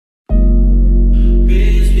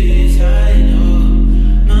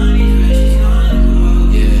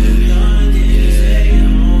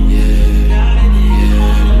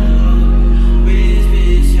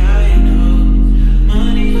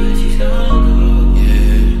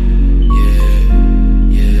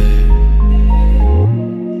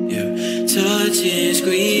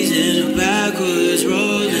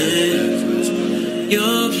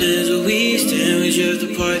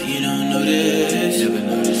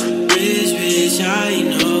I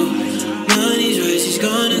know. Money's where she's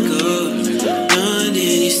gonna go. London,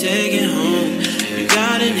 he's taking home. You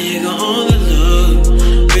got a nigga on the low.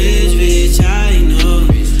 Rich bitch, I know.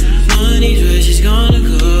 Money's where she's gonna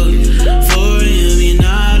go. 4 a.m. you're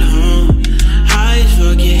not home. High as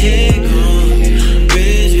fuck, your head gone.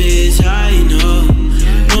 Rich bitch, I know.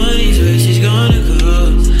 Money's where she's gonna go.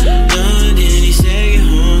 London, he's taking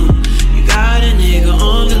home. You got a nigga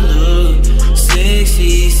on the low.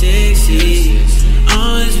 Sexy, sexy.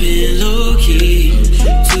 Always been low key.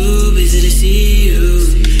 Too busy to see you.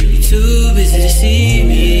 You're too busy to see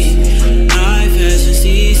me. High fashion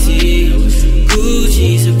CC.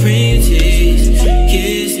 Gucci Supreme tees.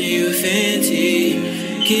 Kiss me, you Fenty.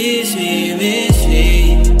 Kiss me, you miss me.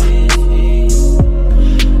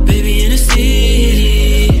 Baby in the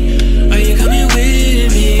city. Are you coming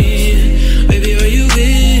with me? Baby, are you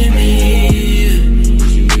with me?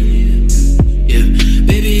 Yeah.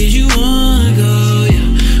 Baby, if you wanna go,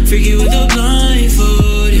 yeah. Freaky with a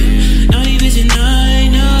blindfold, yeah. Naughty bitch and I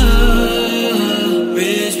know.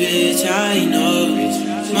 Rich bitch, I know.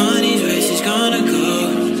 Money's where she's gonna go.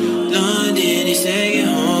 London is taking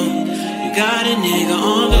home. You got a nigga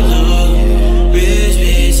on the low. Rich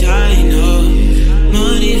bitch, I know.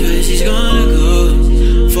 Money's where she's gonna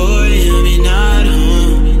go. 4 a.m. you're not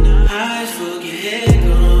home. Eyes full, your head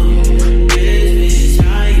gone. Rich bitch, I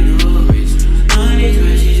know. Money's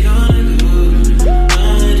where she's gonna go.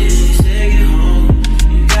 London is taking home.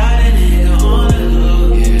 You got a nigga on the low.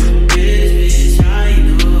 Rich bitch, I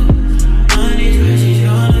know. Money's where she's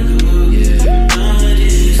gonna go. London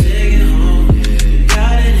is taking home. You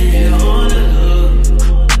got a nigga on the low.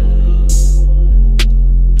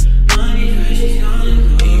 Money's where she's gonna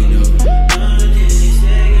go. London is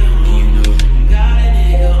taking home. You got a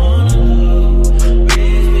nigga on the low.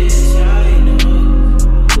 Rich bitch, I know.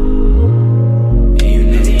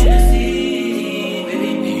 Baby in the city, baby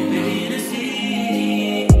in the city.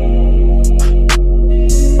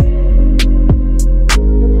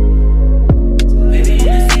 Baby in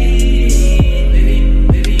the city,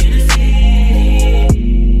 baby in the city.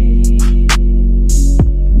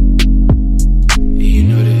 You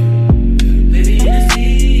know that. Baby in the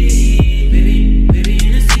city, baby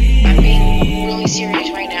in the city. I'm being really serious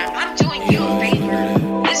right now. I'm doing you a favor.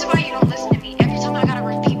 This is why you don't listen to me. Every time I gotta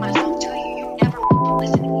repeat myself to you, you never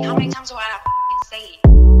listen to me. How many times do I gotta say it?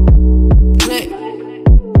 Click.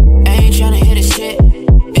 I ain't tryna hit this shit.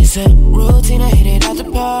 It's a routine, I hit it out the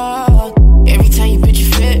park. Every time you put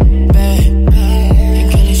your fit, babe.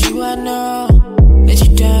 And girl, it's you I know. Let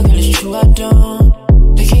you down, girl, it's true I don't.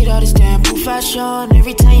 Look at all this damn proof I shown.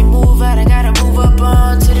 Every time you move out, I gotta move up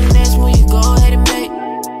on to the next move you go ahead and make.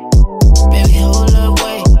 Baby, hold up,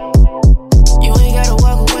 wait. You ain't gotta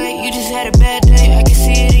walk away, you just had a bad day. I can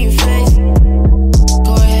see it in your face.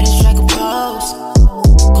 Go ahead and strike a pose.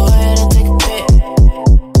 Go ahead and take a pic.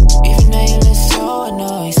 Even though you look so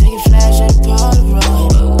annoyed, take a flash at the Polaroid.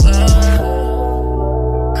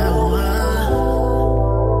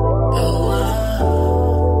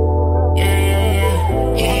 Yeah.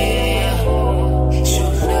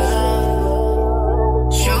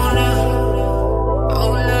 Shoot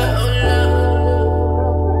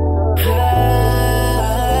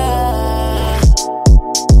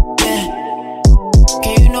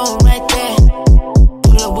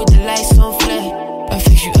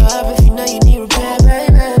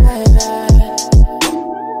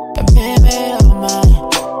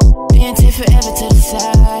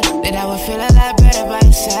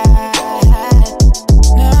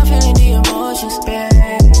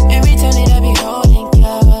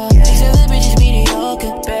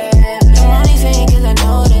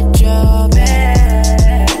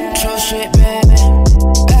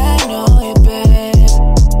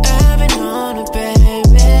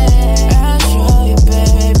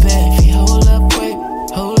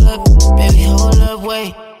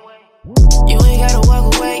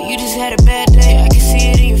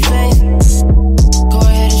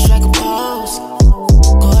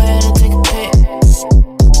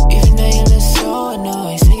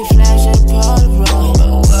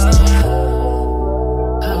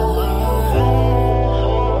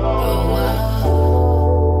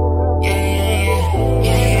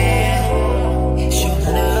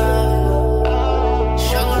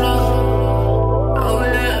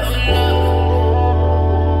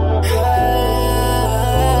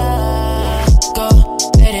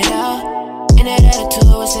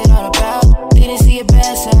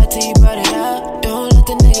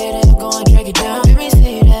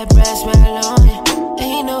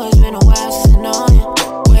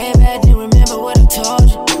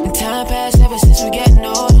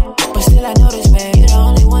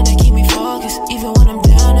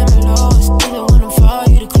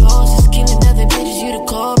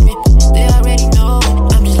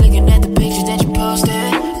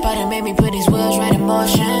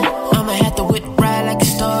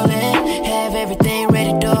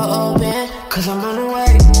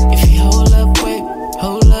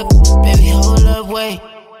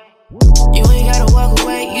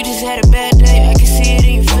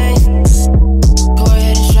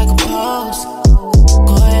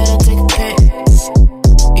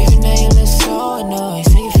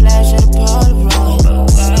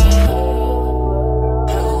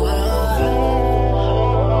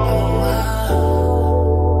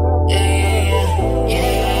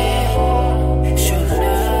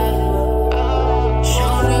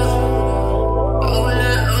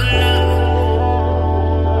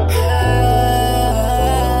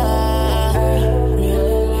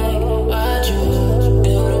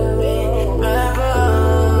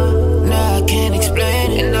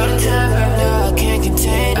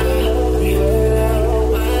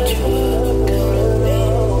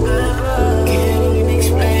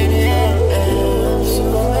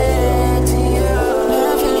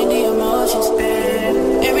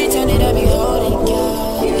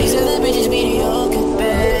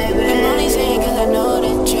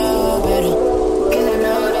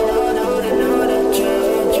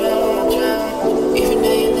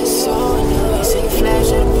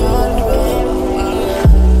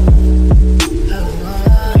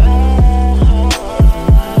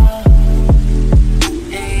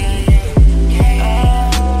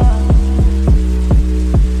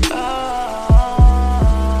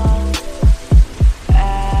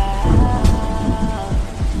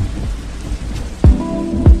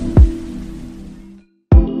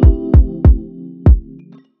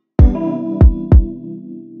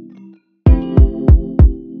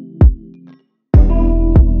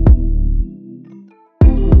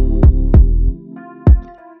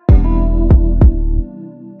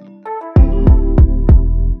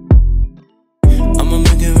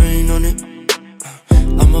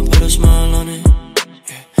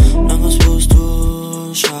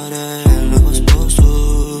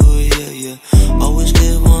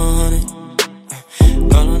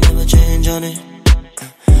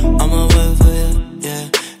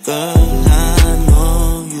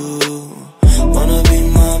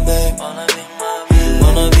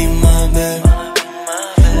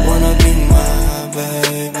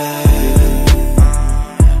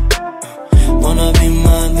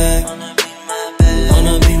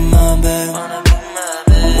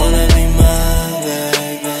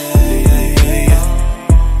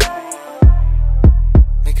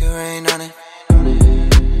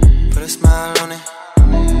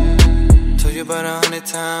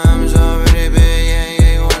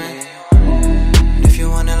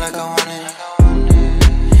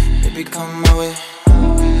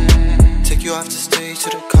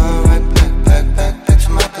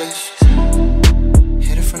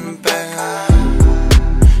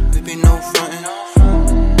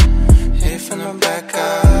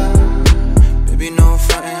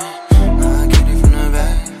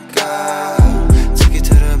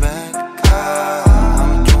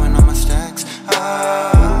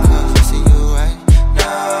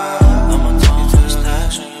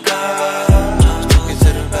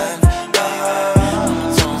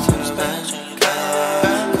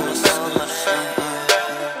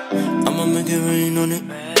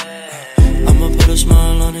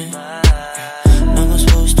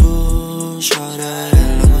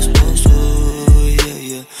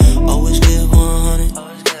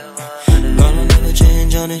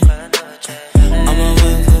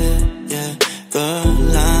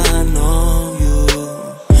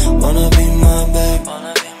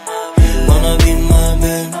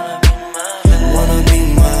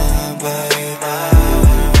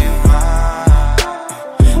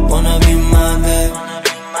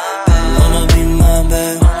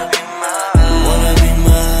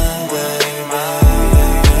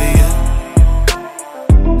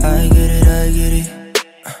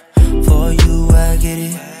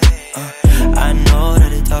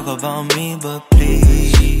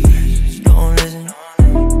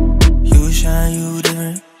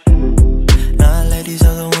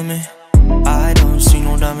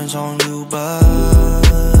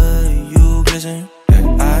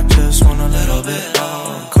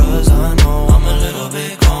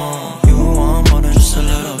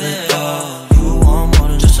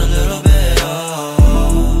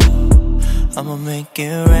make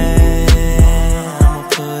it rain. I'ma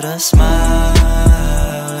put a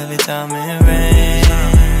smile every time it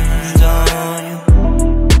rains on you.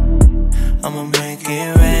 I'ma make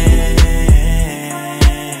it rain.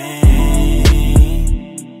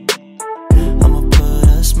 I'ma put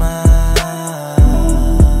a smile.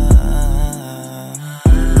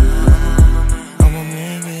 I'ma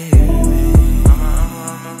make it rain.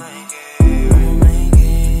 I'ma make it rain.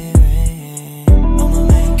 I'ma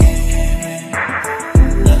make it rain.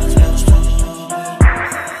 Let's go stupid.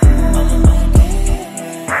 I'ma make it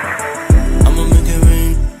rain. I'ma make it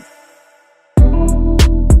rain.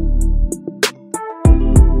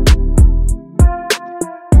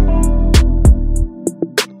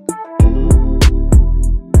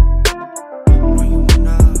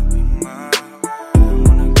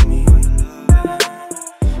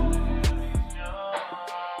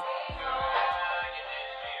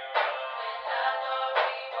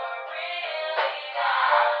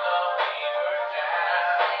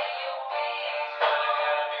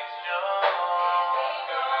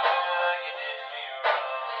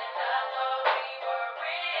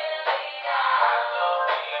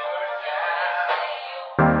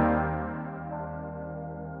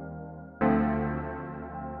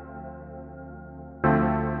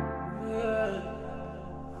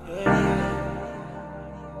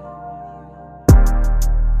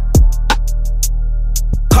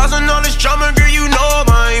 Causing all this drama, girl, you know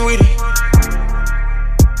I ain't with it.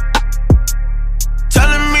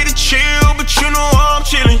 Telling me to chill, but you know I'm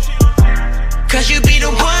chillin'. Cause you be the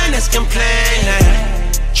one that's complaining.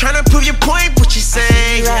 Tryna prove your point, what you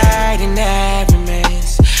say. Right in every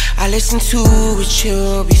mess, I listen to what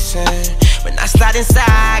you be saying. When I slide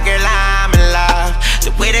inside, girl, I'm in love.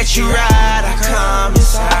 The way that you ride, I come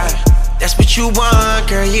inside. That's what you want,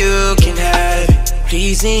 girl, you can have it.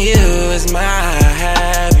 Pleasing you is my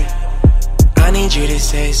habit. I need you to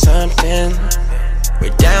say something.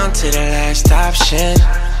 We're down to the last option.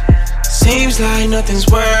 Seems like nothing's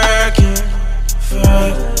working for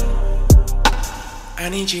us. I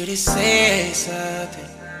need you to say something.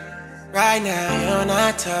 Right now you're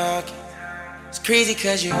not talking. It's crazy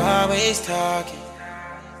cause you're always talking.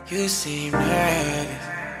 You seem nervous.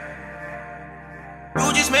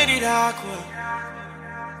 You just made it awkward.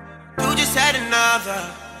 You just had another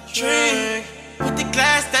drink. Put the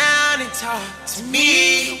glass down and talk to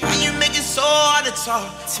me. Why you make it so hard to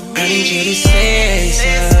talk to me? I need you to say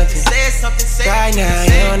something. Say something, say right now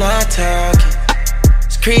say you're not talking.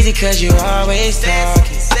 It's crazy cause you're always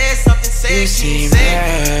talking. Say something, say You seem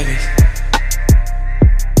nervous.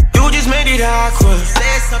 You just made it awkward.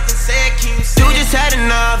 Say something, say it, can you say? You just had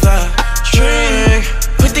another drink.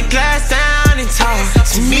 Put the glass down and talk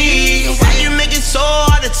to me. Why you make it so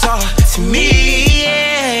hard to talk to me?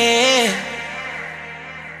 Yeah.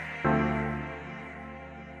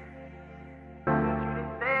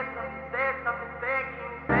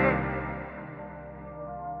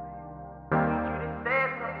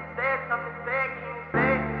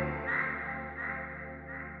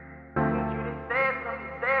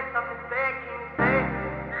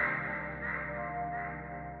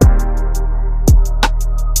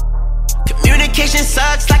 Communication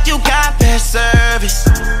sucks like you got bad service.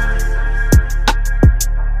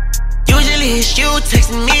 Usually it's you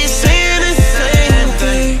texting me saying the same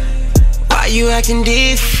thing. Why you acting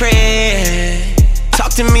different?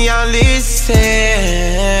 Talk to me, I'll listen.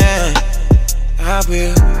 I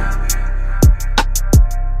will.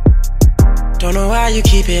 Don't know why you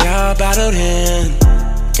keep it all bottled in.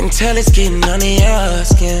 Can tell it's getting under your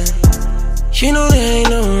skin. You know there ain't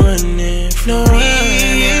no running from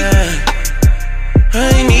me.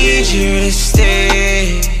 I need you to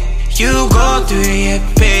stay. You go through your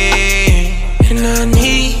pain, and I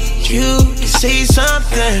need you to say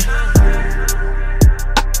something.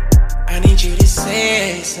 I need you to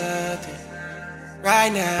say something.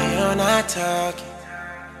 Right now you're not talking.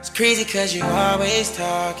 It's crazy cause you're always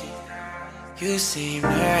talking. You seem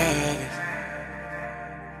nervous.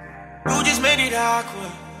 You just made it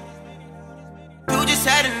awkward. You just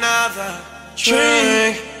had another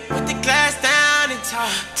drink. Put the glass down and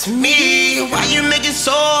talk to me. Why you make it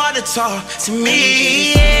so hard to talk to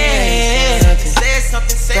me? Yeah. Say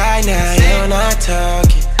something, say right now you're not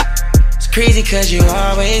talking. It's crazy cause you're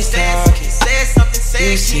always talking. Say something,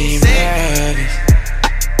 say you seem nervous.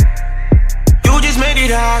 You just made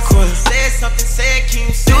it awkward. Say something, say it, can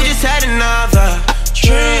you say? You just had another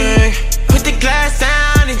drink. Put the glass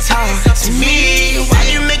down and talk to me. Why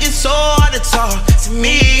you make it so hard to talk to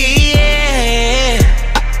me? Yeah.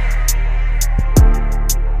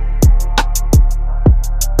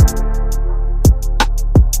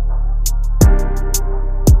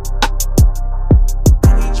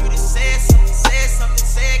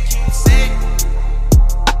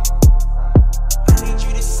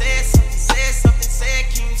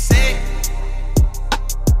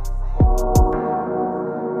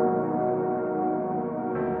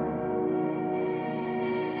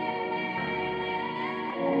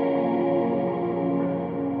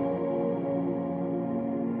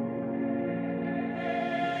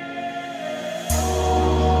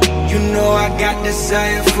 You know I got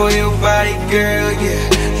desire for your body, girl, yeah.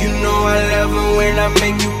 You know I love it when I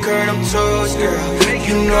make you curl them toes, girl.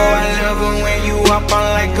 You know I love it when you hop on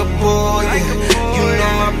like a bull, yeah. You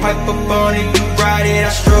know I pipe up on it, you ride it, I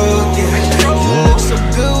stroke, yeah. You look so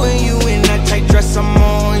good when you in that tight dress I'm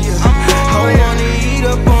on, yeah. I wanna eat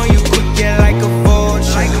up on you quick, yeah, like a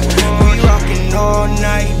vulture. We rockin' all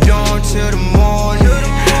night, dawn till the morning.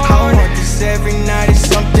 I want this every night, it's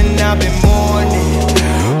something I've been mourning.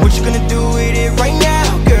 What you gonna do with it right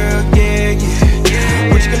now, girl, yeah,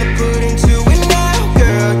 yeah. What you gonna put into it now,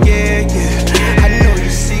 girl, yeah, yeah. I know your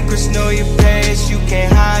secrets, know your past, you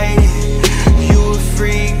can't hide it. You a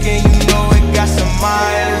freak and you know it got some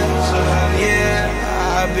mileage.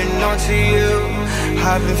 Yeah, I've been on to you,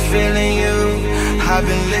 I've been feeling you, I've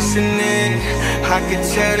been listening. I can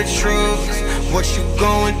tell the truth, what you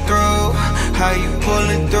going through, how you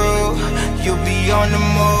pulling through, you'll be on the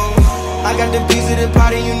move. I got the piece of the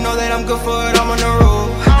party, you know that I'm good for it, I'm on the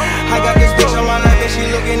road. I got this bitch on my lap and she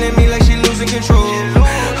looking at me like she losing control.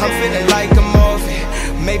 I'm feeling like I'm off it,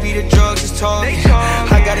 maybe the drugs is talking.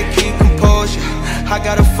 I gotta keep composure, I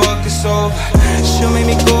gotta focus over. She'll make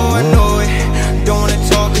me go, I know it, don't wanna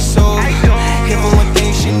talk it over. Give her one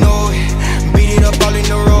thing, she know it, beat it up all in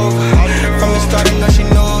the rover. From the start, I know she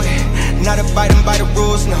know it, not abiding by the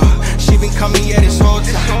rules, no. She been coming, yeah, this whole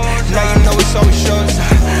time. Now you know it's always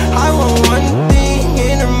showtime. I want one thing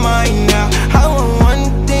in her mind now. I want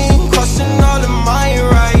one thing crossing all of mine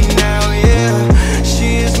right now, yeah.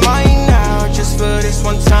 She is mine now, just for this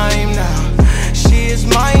one time now. She is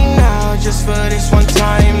mine now, just for this one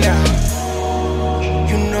time now.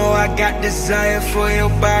 You know I got desire for your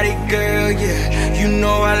body, girl, yeah. You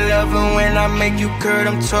know I love it when I make you curl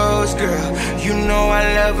them toes, girl. You know I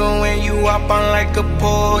love it when you hop on like a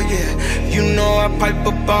pole, yeah. You know I pipe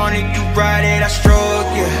up on it, you ride it, I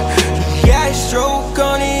stroke, yeah. Yeah, I stroke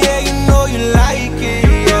on it, yeah, you know you like it,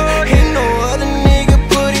 yeah. Ain't no other nigga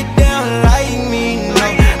put it down like me, no.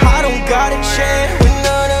 I don't got a chance with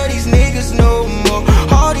none of these niggas no more.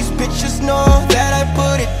 All these bitches know that I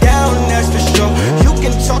put it down, that's for sure. You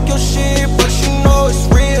can talk your shit, but you know it's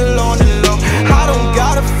real on the low. I don't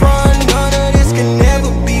got a front, none of this can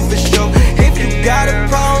never be for sure. If you got a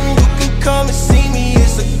problem, you can come and see me,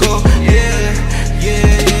 it's a go. Yeah, yeah,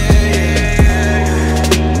 yeah, yeah.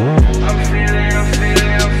 I'm feeling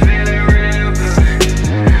real good.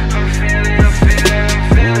 I'm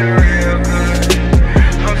feeling real good.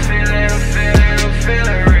 I'm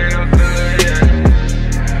feeling real good, yeah.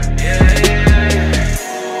 Yeah, yeah.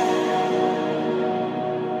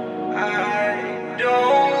 I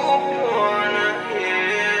don't wanna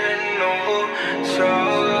hear no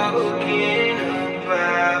talking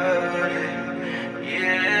about it.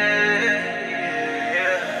 Yeah,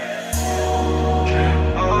 yeah.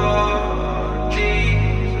 All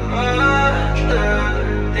these other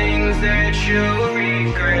things that you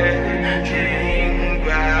regret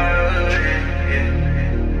about it.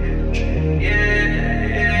 Yeah,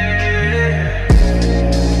 yeah.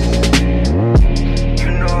 You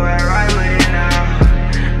know I ride with it now.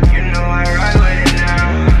 You know I ride with it now.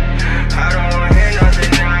 I don't wanna hear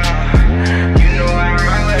nothing now. You know I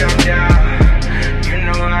ride with them down. You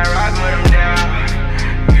know I ride with them down.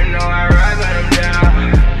 You know I ride with them down.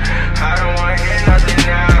 I don't wanna hear nothing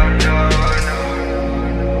now. No, no.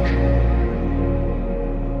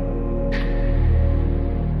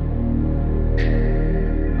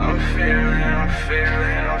 I'm feeling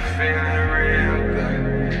real good.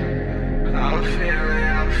 I'm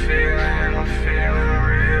feeling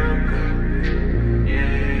real good.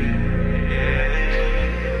 Yeah,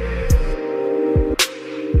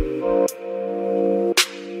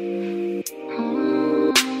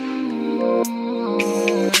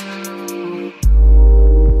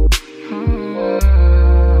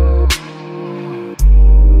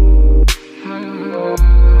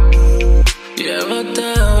 You ever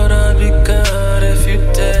doubt I'd be good if you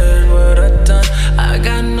did what I done? I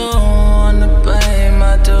got no one to blame,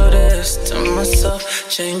 I do this to myself.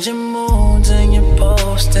 Changing moods and you're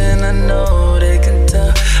posting, I know they can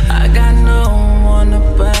tell. I got no one to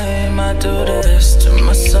blame, I do this to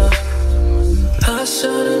myself. I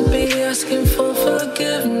shouldn't be asking for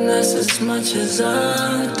forgiveness as much as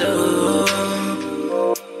I do.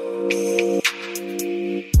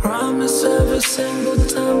 Promise every single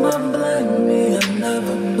time I blame me, I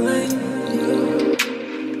never blame you.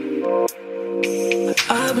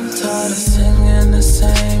 I've been tired of singing the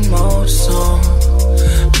same old song.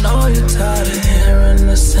 Know you're tired of hearing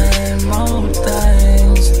the same old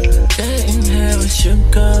things. Getting here with you,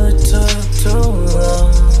 girl, it took too long.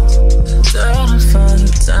 Trying to find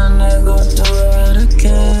the time to go through it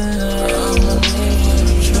again. I'ma need you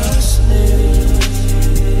to trust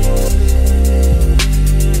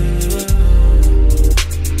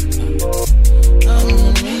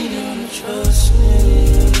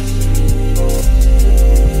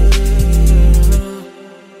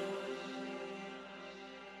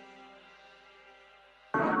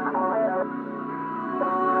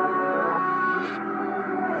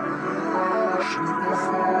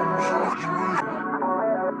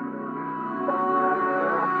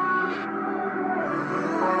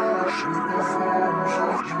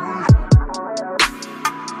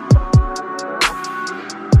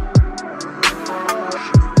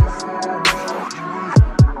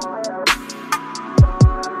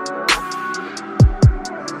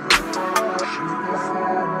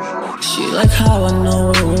She like how I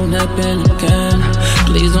know it won't happen again.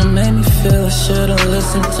 Please don't make me feel I should've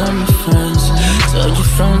listened to my friends. Told you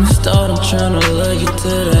from the start I'm tryna love you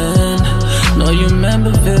to the end. Know you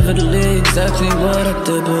remember vividly exactly what I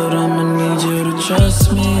did, but I'ma need you to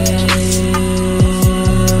trust me,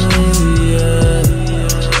 yeah.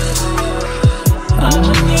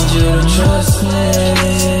 I'ma need you to trust me,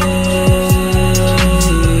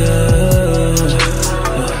 yeah.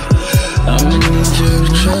 I'ma need you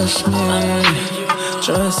to trust me,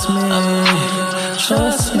 trust me,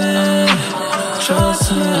 trust me, trust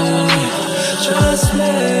me, trust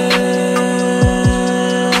me.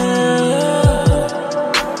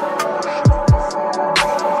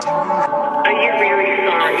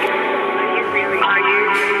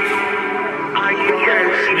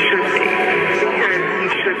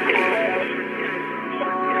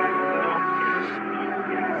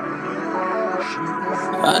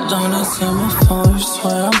 I don't answer my phone,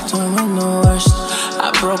 swear I'm doing the worst.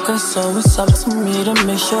 I broke her, so it's up to me to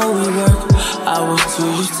make sure we work. I was too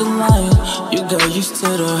used to lying, you got used to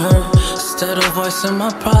the hurt. Instead of voicing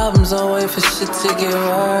my problems, I wait for shit to get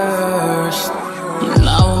worse.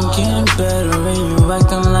 Now I'm getting better and you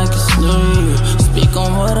acting like it's new to you. Speak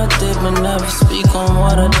on what I did but never speak on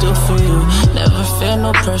what I do for you. Never feel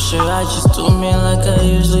no pressure, I just do me like I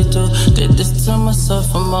usually do. Did this to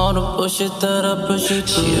myself from all the bullshit that I push you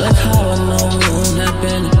through. She like how I know it won't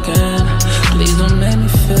happen again. Please don't make me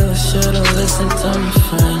feel I should've listened to my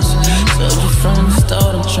friends. Told you from the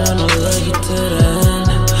start I'm tryna love you to the end.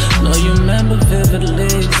 Know you remember vividly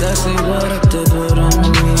exactly what I did, but I'ma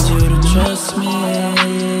need you to trust me,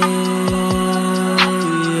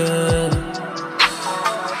 yeah.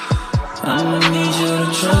 I'ma need you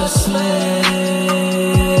to trust me,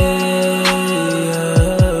 yeah.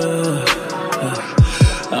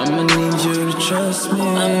 I'ma need you to trust me.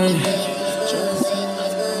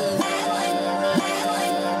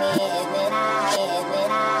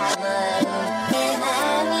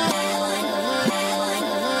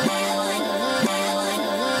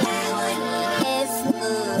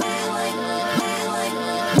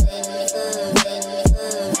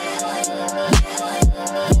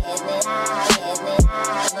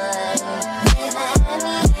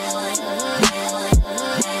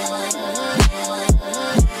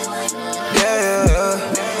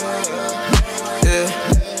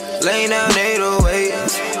 Laying down 808.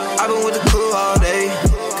 I've been with the crew all day.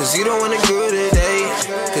 Cause you don't wanna go today.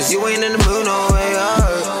 Cause you ain't in the mood no way.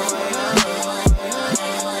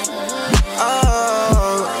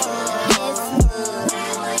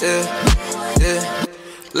 Yeah.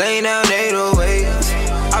 Laying down 808.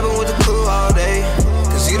 I've been with the crew all day.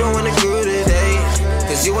 Cause you don't wanna go today.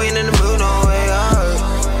 Cause you ain't in the mood no way.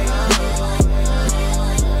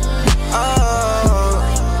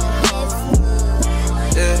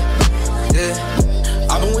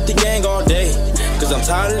 I've been with the gang all day, cause I'm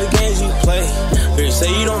tired of the games you play. Girl, you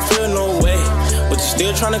say you don't feel no way, but you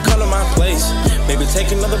still tryna come to my place. Maybe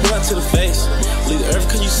take another blunt to the face. Leave the earth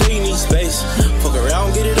cause you say you need space. Fuck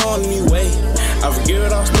around, get it on anyway. I forget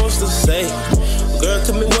what I'm supposed to say. Girl,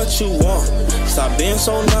 tell me what you want. Stop being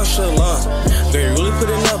so nonchalant. Girl, you really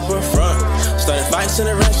putting up a front. Started fights in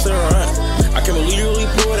a restaurant. I can't believe you really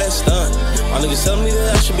pulled that stunt. My niggas telling me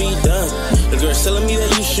that I should be done. The girl's telling me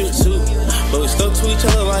that you should too. But we stuck to each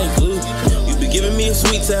other like glue. You be giving me a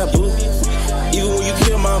sweet taboo. Even when you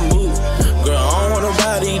kill my mood. Girl, I don't want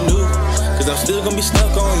nobody new. Cause I'm still gonna be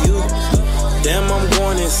stuck on you. Damn, I'm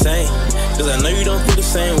going insane. Cause I know you don't feel the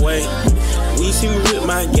same way. When you see me with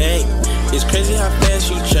my gang, it's crazy how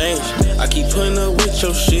fast you change. I keep putting up with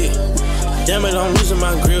your shit. Damn it, I'm losing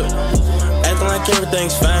my grip. Acting like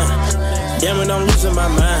everything's fine. Damn it, I'm losing my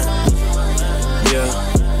mind. Yeah.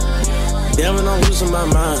 Damn it, I'm losing my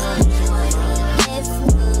mind.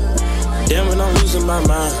 Damn it, I'm losing my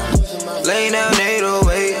mind. Laying down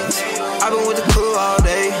 808. I've been with the crew all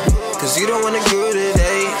day. Cause you don't wanna go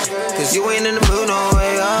today. Cause you ain't in the mood no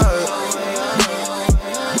way.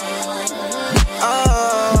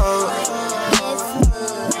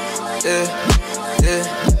 Yeah.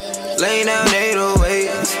 Laying down 808.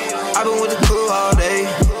 I've been with the crew all day.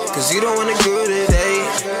 Cause you don't wanna go today.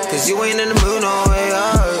 Cause you ain't in the mood no way.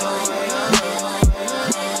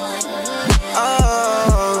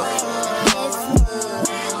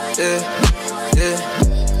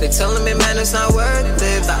 They telling me, man, it's not worth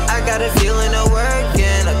it, but I got a feeling of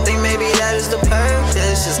working. I think maybe that is the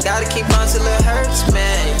purpose. Just gotta keep on till it hurts,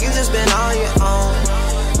 man. You just been on your own.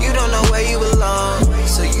 You don't know where you belong,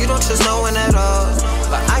 so you don't trust no one at all.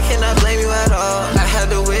 But I cannot blame you at all. I had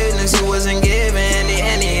to witness you wasn't giving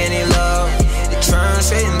any love. You turned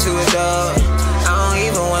straight into a dog. I don't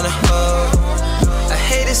even wanna hug. I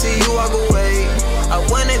hate to see you walk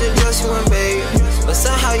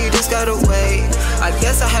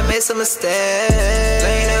guess I had made some mistakes.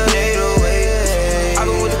 Laying down 808. I've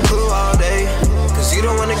been with the crew all day. Cause you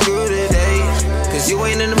don't wanna groove today. Cause you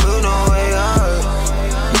ain't in the mood no way.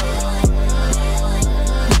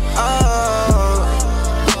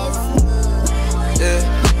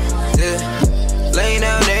 Laying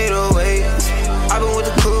down 808. I've been with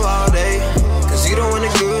the crew all day. Cause you don't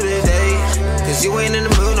wanna groove today. Cause you ain't in the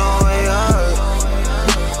mood no way.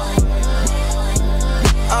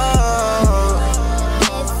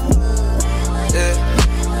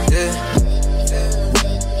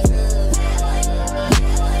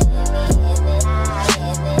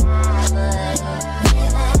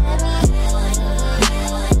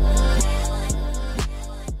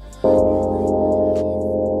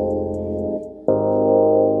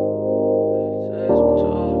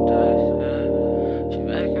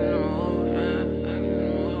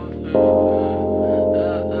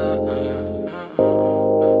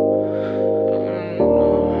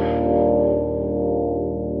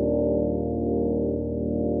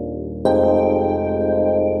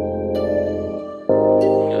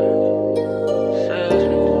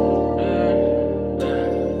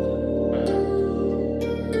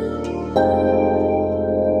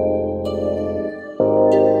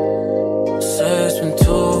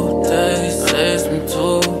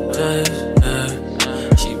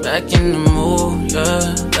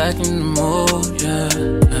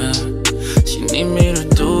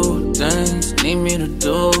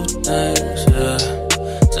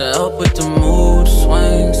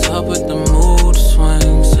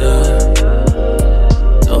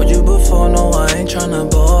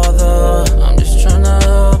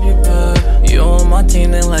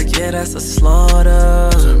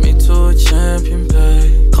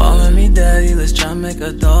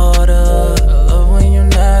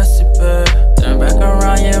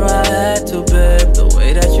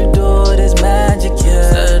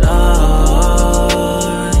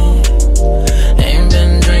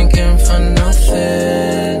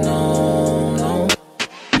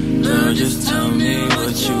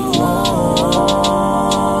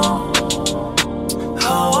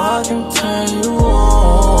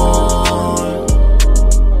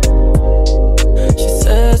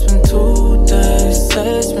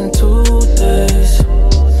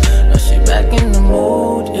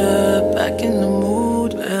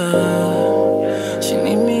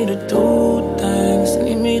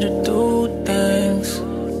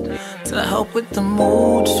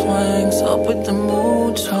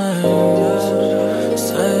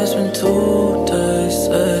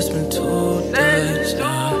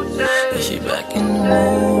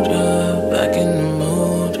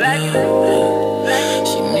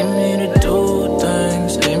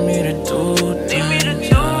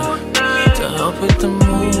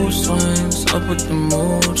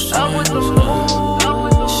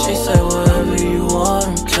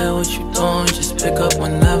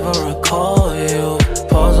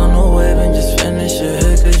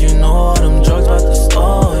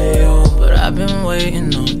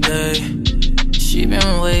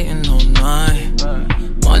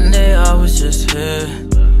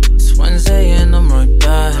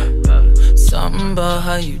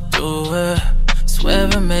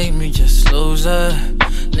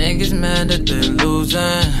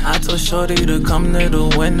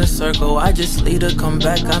 I just leave to come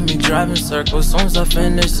back, got me driving circles. Soon as I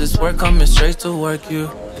finish this work, coming straight to work. You,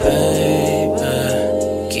 baby,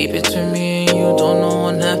 keep it to me and you. Don't no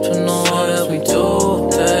one have to know all that we do.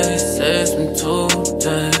 Say it's been 2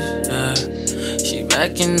 days, yeah. She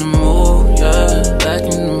back in the mood, yeah. Back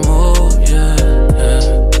in the mood, yeah, yeah.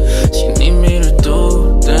 She need me to do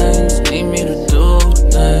things, need me to do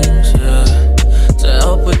things, yeah. To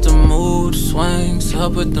help with the mood swings,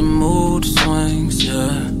 help with the mood swings,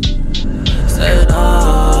 yeah. Said I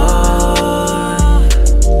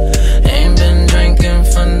ain't been drinking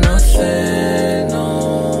for nothing,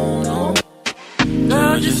 no, no.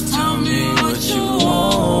 Girl, just tell me what you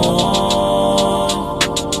want,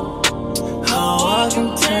 how I can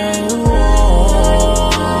turn you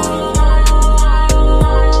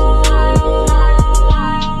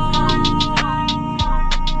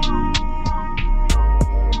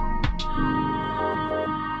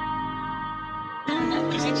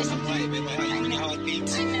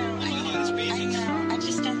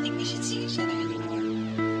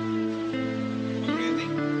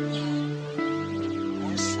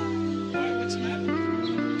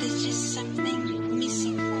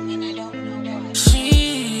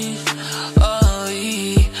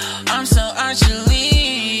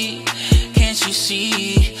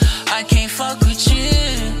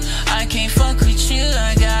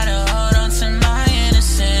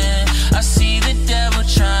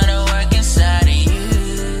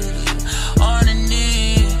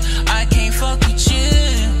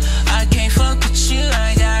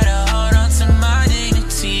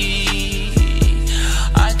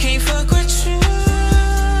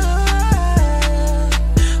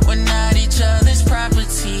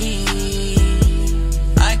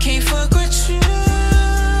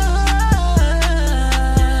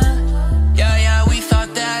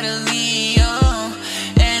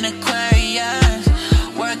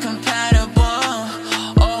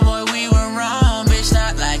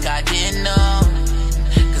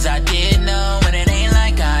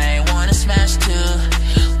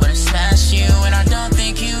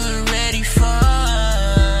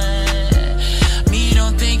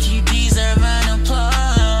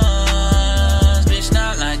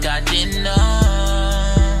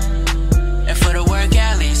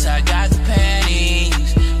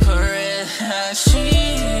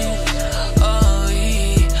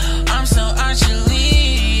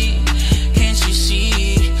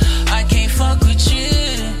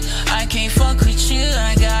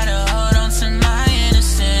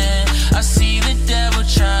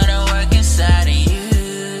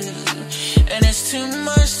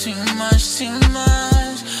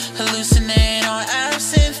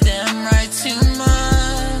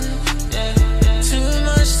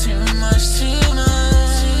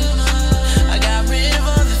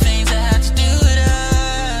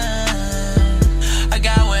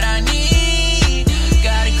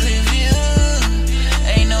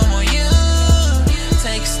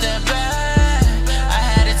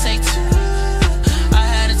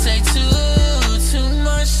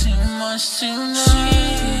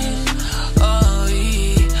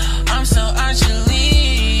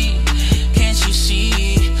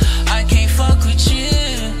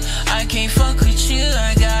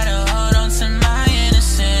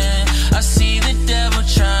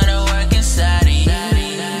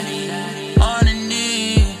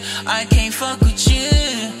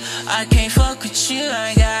fuck with you,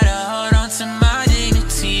 I gotta hold on to my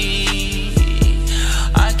dignity.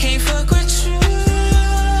 I can't fuck with you.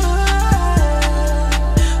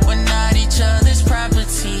 We're not each other's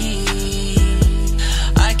property.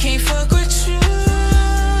 I can't fuck with you.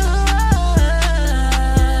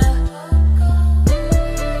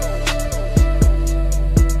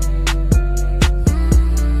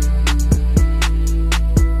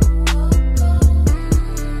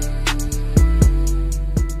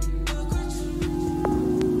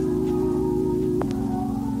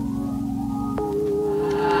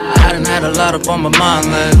 Had a lot up on my mind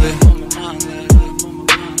lately.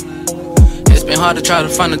 It's been hard to try to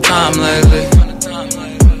find the time lately.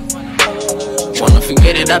 Wanna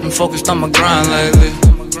forget it, I've been focused on my grind lately.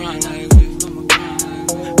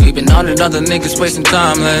 We've been on it, other niggas wasting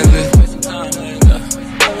time lately.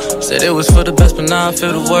 Said it was for the best, but now I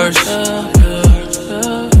feel the worst.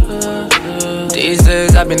 These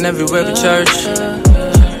days I've been everywhere but church.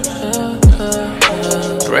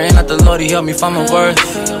 Praying that the Lord, He help me find my worth.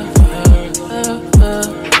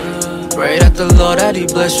 Pray that the Lord, that He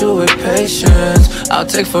bless you with patience. I'll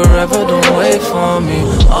take forever, don't wait for me.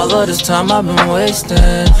 All of this time I've been wasting.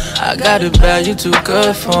 I got it bad, you too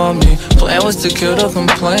good for me. Plan was to kill the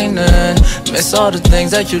complaining. Miss all the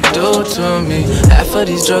things that you do to me. Half of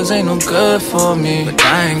these drugs ain't no good for me, but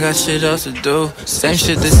I ain't got shit else to do. Same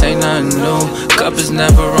shit, this ain't nothing new. Cup is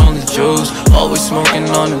never only juice. Always smoking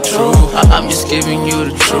on the truth. I'm just giving you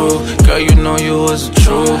the truth. Girl, you know you was the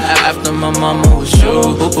truth. After my mama was you,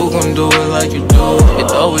 who gon' do it like you do?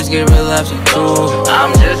 It always get real after two.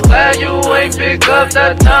 I'm just glad you ain't pick up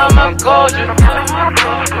that time I called you.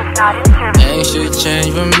 Ain't shit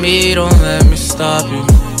change for me, don't let me stop you.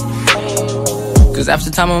 Cause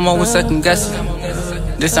after time I'm always second guessing.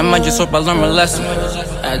 This time I just hope I learn my lesson.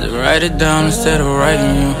 I had to write it down instead of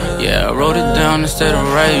writing you. Yeah, I wrote it down instead of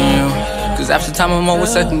writing you. Cause after time I'm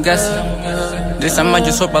always second guessing. This time I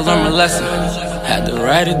just hope I learn my lesson. Had to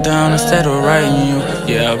write it down instead of writing you.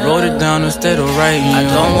 Yeah, I wrote it down instead of writing you. I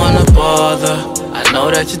don't wanna bother, I know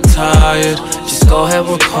that you're tired. Just go ahead,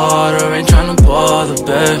 work harder. Ain't tryna bother,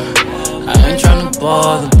 babe. I ain't tryna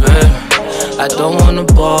bother, babe. I don't wanna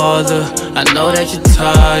bother, I know that you're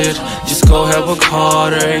tired. Just go ahead, work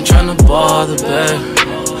harder. Ain't tryna bother, babe.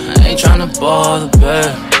 I ain't tryna bother,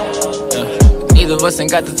 babe. Neither of us ain't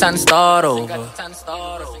got the time to start over.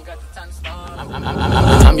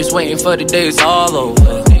 I'm just waiting for the day it's all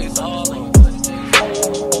over.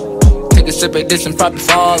 Take a sip at this and probably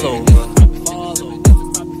fall over.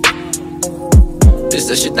 This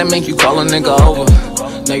the shit that make you call a nigga over.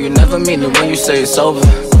 No, you never mean it when you say it's over.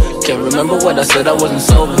 Can't remember what I said, I wasn't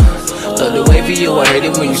sober. Love the way for you, I hate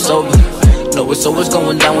it when you sober. Know it's always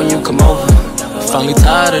going down when you come over. Finally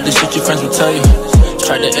tired of the shit your friends will tell you.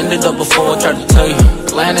 Tried to end it up before I tried to tell you.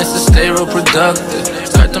 Plan is to stay real productive.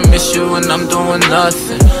 Start to miss you when I'm doing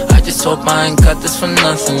nothing. I just hope I ain't got this for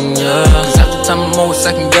nothing, yeah. Cause after time I'm always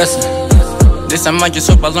second guessing. This time I just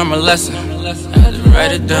hope I learn my lesson. I had to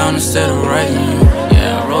write it down instead of writing you.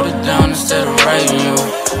 Yeah, I wrote it down instead of writing you.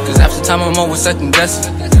 Cause after time I'm always second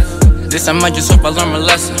guessing. This time I just hope I learn my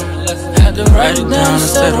lesson. I had to write it down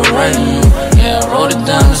instead of writing you. Yeah, I wrote it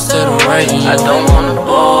down instead of writing you. I don't wanna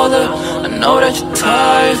bother, I know that you're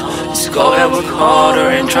tired. Just go ahead, work harder.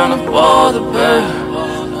 Ain't tryna bother, babe.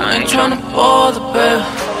 I ain't tryna bother, babe.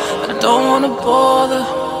 I don't wanna bother,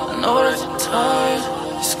 I know that you're tired.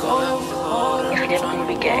 Just go ahead, work harder. If you didn't want to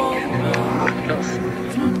be gay,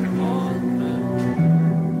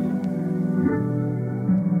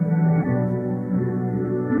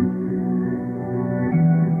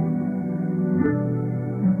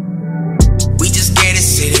 we just get it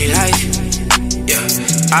city life. Yeah.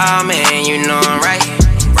 Oh man, you know I'm right.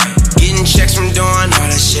 Getting checks from doing all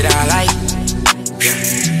that shit I like. Yeah.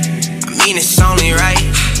 I mean it's only right.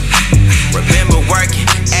 Remember working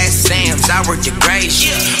at Sam's, I worked the grade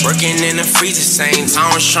shit. Working in the freezer, same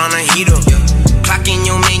time tryna heat up. Clocking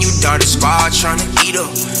your menu, daughter squad tryna eat up.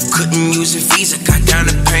 Couldn't use a visa, got down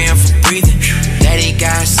to paying for breathing. Daddy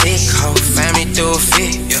got sick, whole family threw a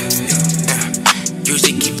fit.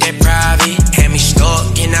 Usually keep that private. Had me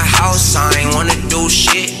stuck in the house, I ain't wanna do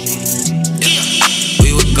shit.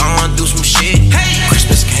 We were going through some shit.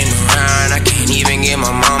 Christmas came around, I can't even get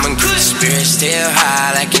my mama good. Spirit still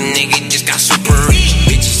high, like a nigga just got super rich.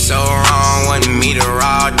 Bitch is so wrong, wanting me to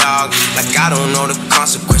raw dog. Like I don't know the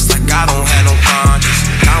consequence, like I don't have no conscience.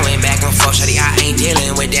 I went back and forth, shawty, I ain't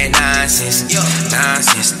dealing with that nonsense.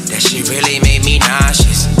 Nonsense, that shit really made me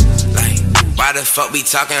nauseous. Like, why the fuck we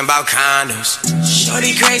talking about condoms?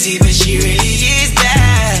 Shorty crazy, but she really is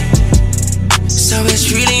bad. So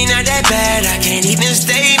it's really not that bad, I can't even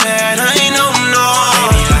stay mad. I ain't no.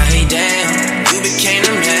 Baby, like damn,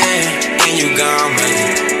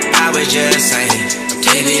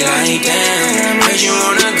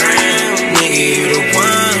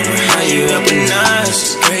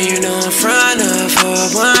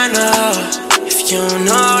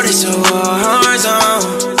 this a war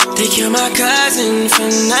zone. They killed my cousin for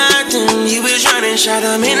nothing. He was running, shot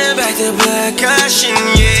him in the back, the blood gushing,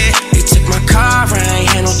 yeah. They took my car, I ain't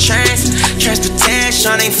had no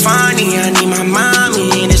transportation ain't funny. I need my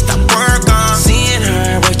mommy to stop work on. Seeing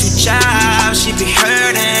her work 2 jobs, she be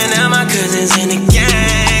hurting. Now my cousins in the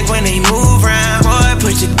gang when they move around. Boy,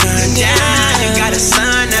 put your gun down. You got a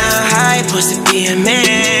son now. How you supposed to be a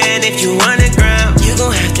man if you on the ground? You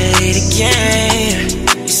gon' have to hit again.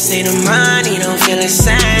 You say the money don't feel the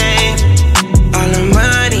same. All the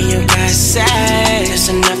money you got saved, it's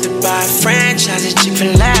enough to buy a franchise at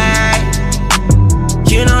Chick-fil-A.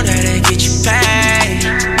 You know that'll get you paid.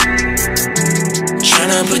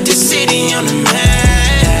 Tryna put the city on the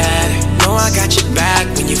map. Know I got your back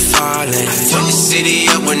when you fallin'. I fuck the city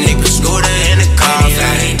up when niggas scooter in the car.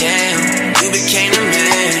 Like damn, you became the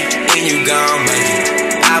man, and you gone,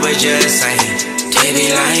 baby. I was just saying. They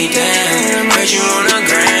be like, damn, heard you on the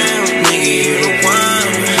ground. Nigga, you the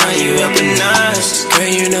one, how you up in us? Girl,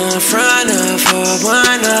 you know I'm front up for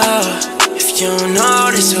one up. If you don't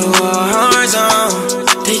know, this a war zone.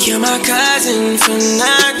 They killed my cousin for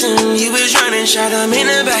nothing. He was running, shot him in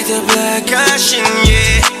the back, the blood gushing,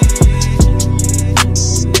 yeah.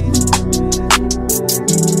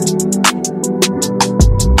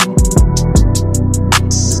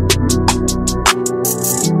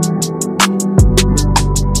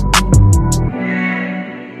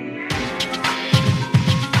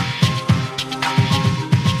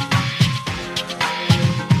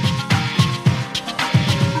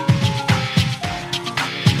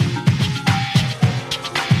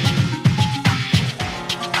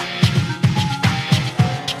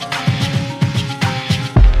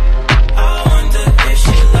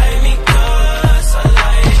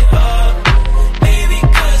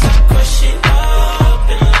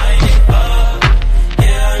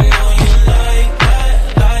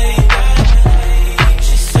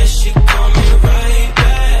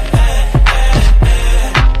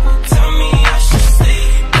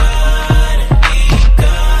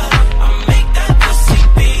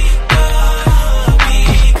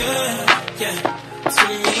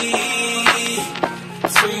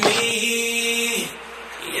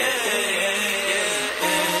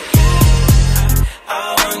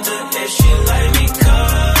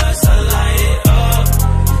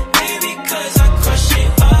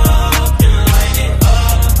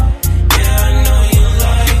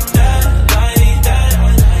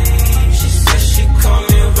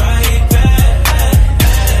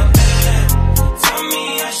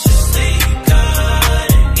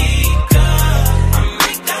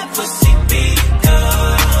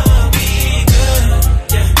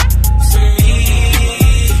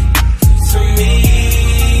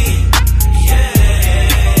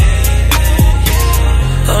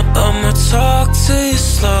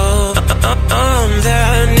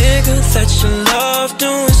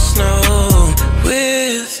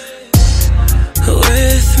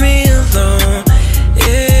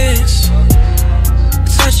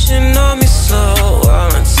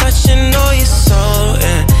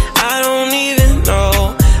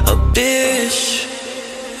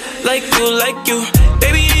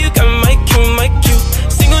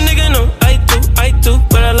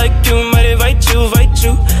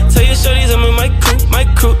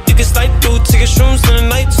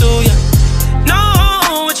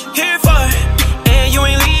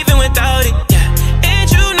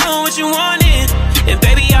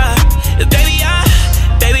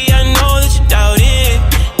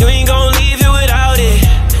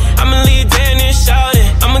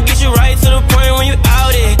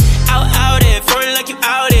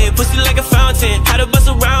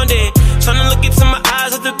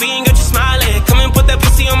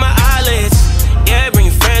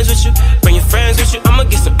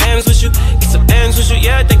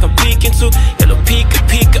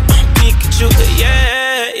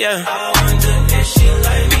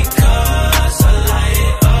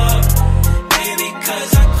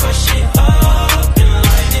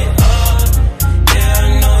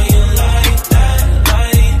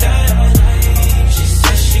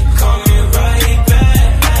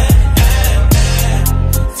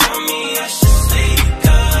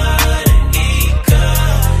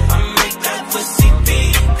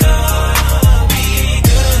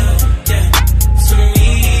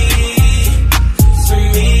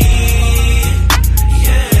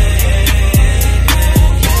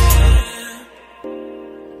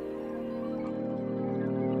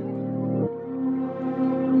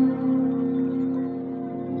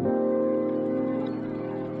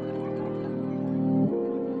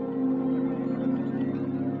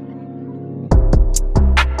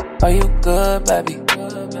 Are you good, baby?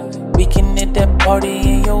 We can hit that party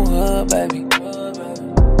in your hood, baby.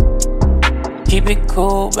 Keep it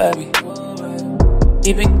cool, baby.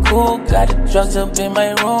 Keep it cool, got the drugs up in my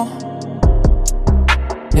room.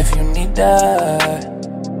 If you need that,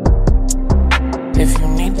 if you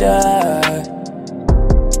need that,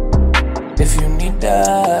 if you need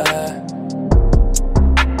that,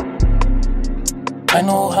 I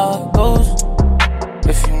know how it goes.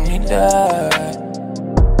 If you need that,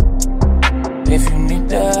 if you need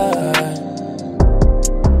that,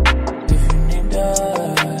 if you need that,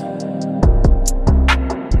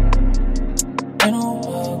 I know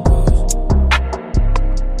how it goes.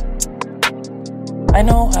 I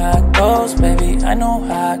know how it goes, baby. I know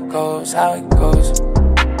how it goes, how it goes.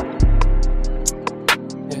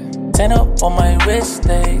 Yeah. 10 up on my wrist,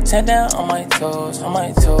 stay 10 down on my toes, on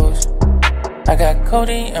my toes. I got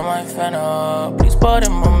Cody in my Fanta, please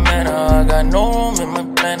pardon my manner. I got no room in my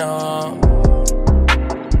planner.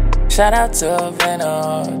 Shout out to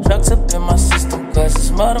Havana, drugs up in my system, cause this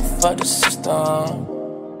motherfucker system.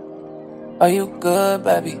 Are you good,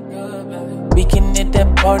 baby? We can hit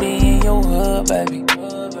that party in your hood, baby.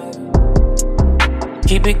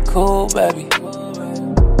 Keep it cool, baby.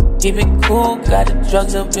 Keep it cool, got the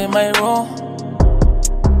drugs up in my room.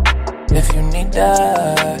 If you need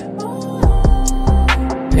that,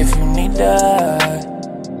 if you need that,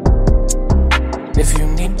 if you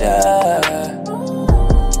need that,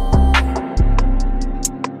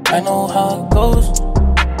 I know how it goes.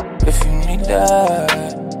 If you need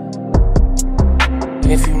that,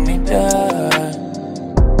 if you need that,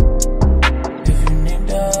 if you need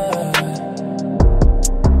that,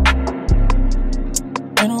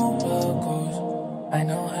 I know how it goes. I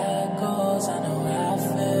know how it goes. I know how it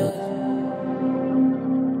feels.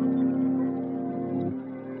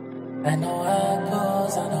 I know how it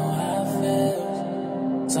goes. I know how it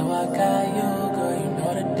feels. So I got you, girl. You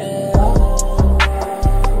know the deal.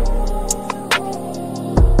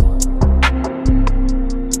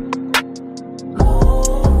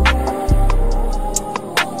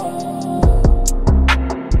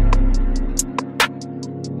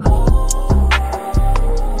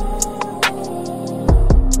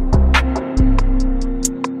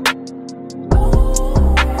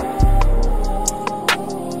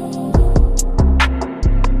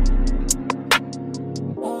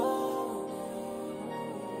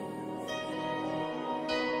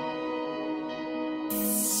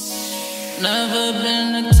 Never been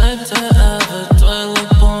the type to ever dwell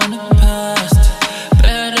upon the past.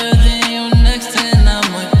 Better than your next, and I'm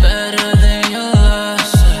way better than your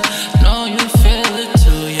last. Know you feel it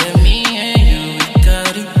too, yeah, me and you, we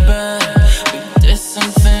got it bad. We did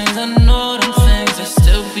some things, I know them things that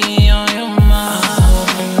still be on your mind. I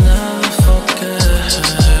hope you never forget.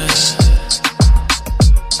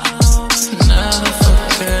 I hope you never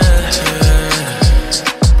forget.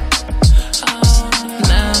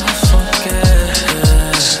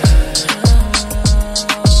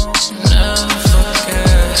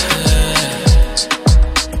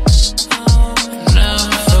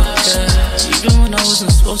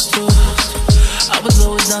 To. I was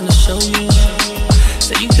always down to show you.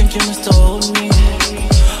 Say you think you missed to hold me.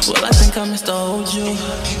 Well, I think I missed to hold you.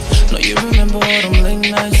 No, you remember all them late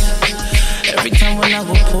nights. Every time when I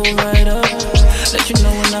would pull right up, let you know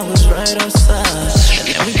when I was right outside. And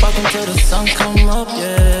then we pop until the sun come up,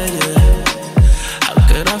 yeah, yeah. How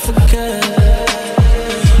could I forget?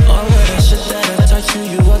 All of that shit that I taught you,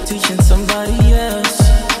 you are teaching somebody else.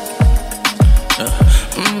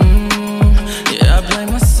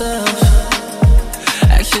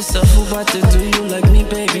 Ask yourself who about to do you like me,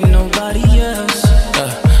 baby, nobody else.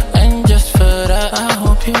 And just for that, I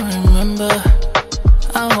hope you remember.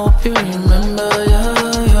 I hope you remember, yeah,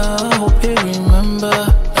 yeah. I hope you remember.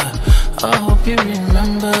 I hope you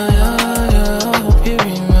remember, yeah, yeah. I hope you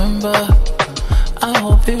remember. I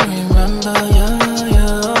hope you remember, yeah,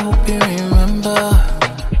 yeah. I hope you remember.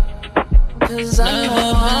 'Cause I never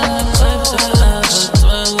been the type to ever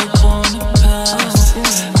dwell upon the past.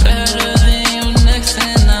 Better than your next,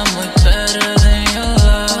 and I'm way better than your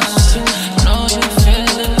last. Know you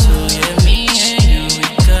feel it too, yeah, me and you, we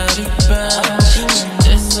got it bad.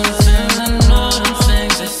 There's some things, I know them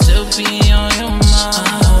things that still be on your mind.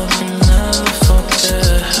 I hope you never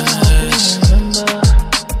forget.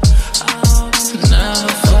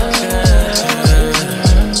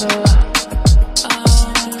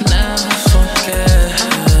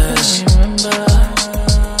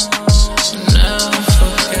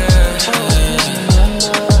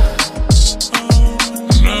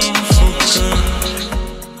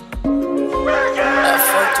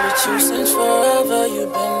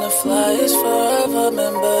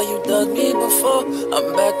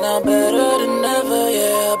 now better than ever,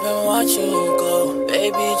 yeah, I've been watching you go.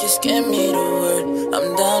 Baby, just give me the word,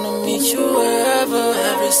 I'm down to meet you wherever.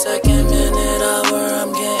 Every second, minute, hour,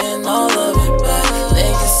 I'm getting all of it back.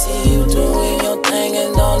 Niggas see you doing your thing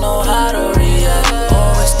and don't know how to react.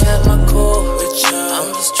 Always kept my cool with you, I'm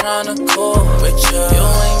just tryna cool with you. You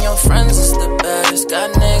and your friends is the baddest, got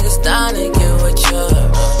niggas down to get with you.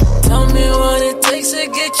 Tell me what it takes to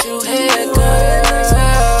get you here, girl.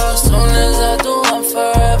 As soon as I do, I'm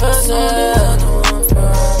forever there.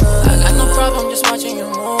 I got no problem just watching you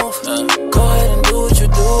move. Go ahead and do what you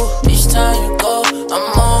do. Each time you go,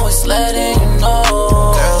 I'm always letting you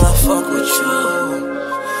know. Girl, I fuck with you.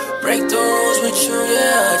 Break the rules with you,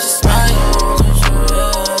 yeah, I just mind you.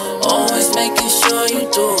 Always making sure you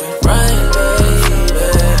do it right,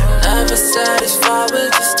 baby. Never satisfied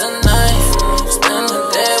with just a night. Spend the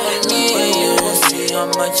day with me and you will see how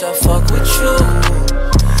much I fuck with you.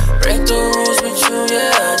 Break the rules with you,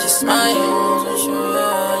 yeah, I just mind you.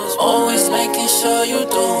 Always making sure you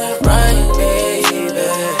do it right, baby.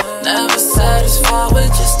 Never satisfied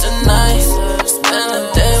with just a night. Spend the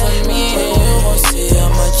day with me and you will see how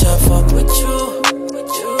much I fuck with you.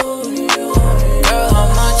 Girl, how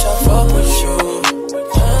much I fuck with you.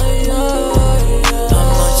 How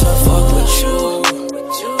much I fuck with you.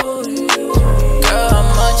 Girl, how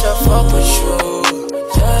much I fuck with you.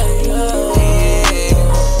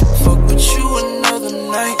 Fuck with you another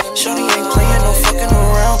night. Shawty ain't playing no fucking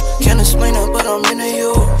around. Can't explain it, but I'm into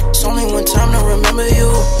you. It's only one time to remember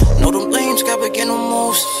you. Know them lames got beginner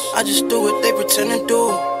moves. I just do what they pretend to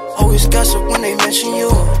do. Always gossip when they mention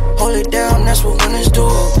you. Hold it down, that's what winners do.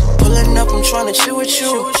 Pulling up, I'm trying to chill with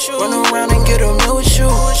you. Run around and get a meal with you.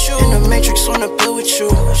 In the Matrix, on the pill with you.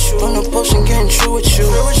 On the potion, getting true with you.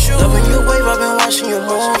 Loving your wave, I've been watching your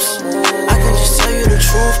moves. I can just tell you the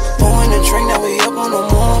truth. Pouring a drink, now we up on the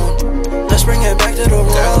moon. Let's bring it back to the room.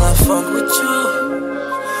 Girl, I fuck with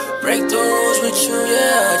you. Break the rules with you,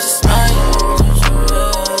 yeah, I just mind you.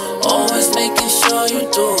 Always making sure you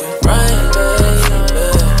do it right, baby.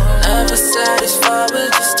 Never satisfied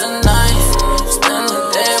with just a night. Spend the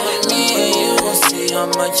day with me and you will see how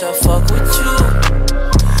much I fuck with you.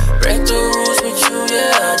 Break the rules with you,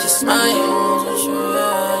 yeah, I just mind you.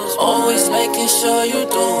 Always making sure you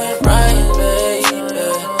do it right, baby.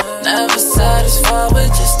 Never satisfied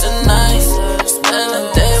with just a night. Spend the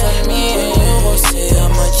day with me and you will see how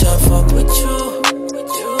much I fuck with you.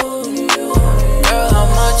 Girl, how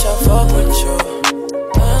much I fuck with you.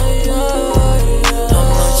 How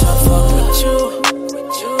much I fuck with you.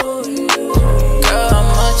 Girl, how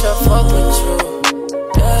much I fuck with you.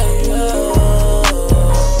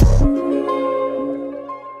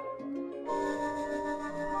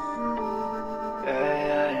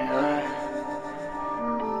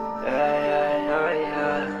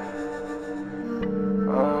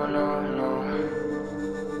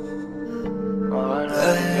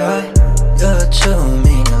 You're too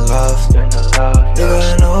mean to love. You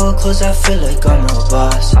got no clothes, I feel like I'm a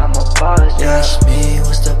boss. You ask me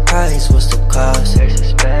what's the price, what's the cost.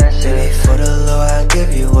 Baby, for the low, I'll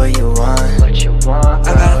give you what you want.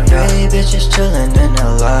 I got 3 bitches chillin' in the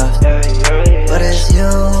loft, but it's you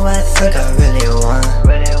who I think I really want.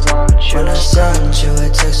 When I send you a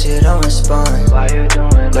text, you don't respond. But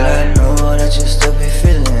I know that you still be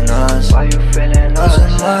feeling us. Close your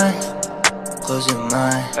mind, close your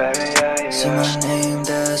mind. See my name,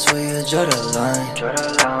 that's where you draw the line.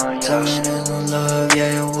 Tell me there's no love, yeah,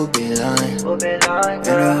 you will be lying.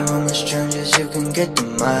 In a room with strangers, you can get the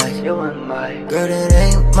mic. Girl, it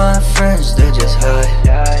ain't my friends, they just hide.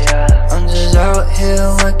 I'm just out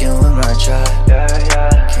here working with my tribe.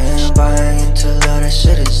 Can't buy into love, that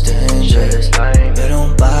shit is dangerous. They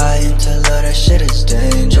don't buy into love, that shit is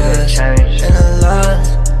dangerous. In a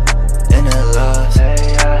love,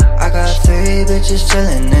 I got 3 bitches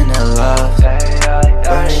chillin' in the loft,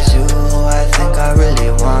 but it's you who I think I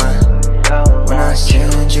really want. When I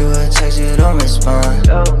send you a text, you don't respond.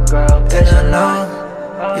 And I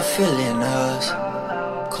know you're feeling us.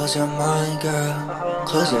 Close your mind, girl,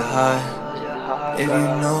 close your heart. If you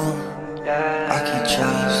know I can't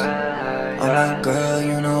trust, I'm like, girl,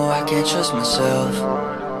 you know I can't trust myself.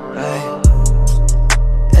 Right?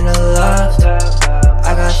 In the loft,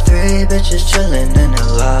 I got 3 bitches chillin' in the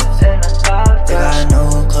loft. They got no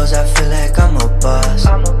clothes, I feel like I'm a boss.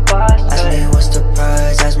 Ask me what's the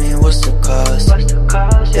price, ask me what's the cost.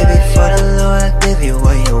 Baby, for the low, I give you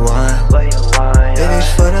what you want. Baby,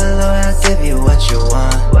 for the low, I give you what you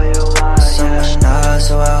want. Summer now,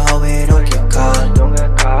 so I hope we don't get caught.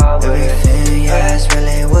 Everything, yeah, it's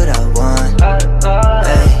really what I want.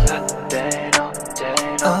 Hey.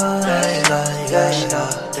 Oh, yeah, yeah, yeah.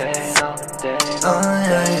 Oh,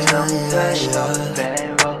 yeah, yeah.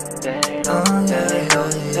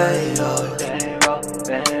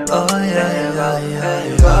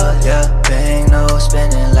 Bang nose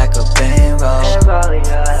spinning like a bang roll.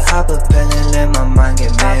 Hop a pill and let my mind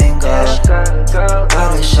get mango. All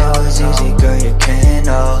this shit was easy, girl, you can't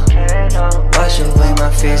know. Wash away my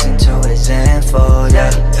fears into a Zenfo,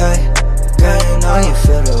 yeah. Girl, you know you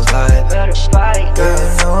feel the vibe. Girl, you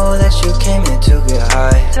know that you came here to get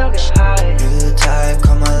high. You the type,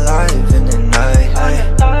 come alive in the night.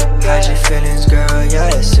 Hide your feelings, girl,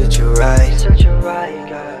 yeah, it suit you right.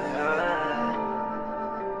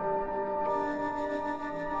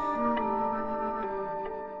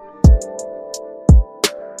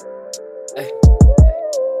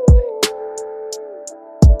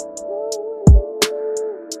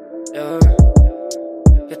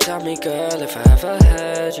 You tell me, girl, if I ever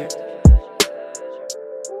had you,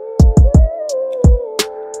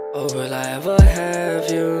 or will I ever have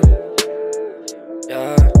you?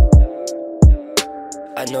 Yeah,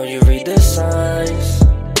 I know you read the signs.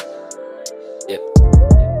 Yep.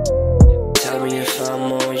 Tell me if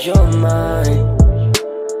I'm on your mind.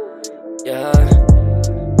 Yeah,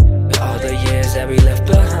 all the years that we left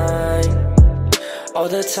behind. All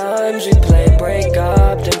the times we played break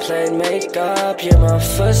up, then played make up. You're my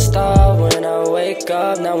first star when I wake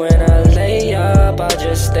up. Now when I lay up, I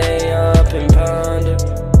just stay up and ponder.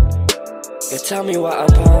 You tell me why I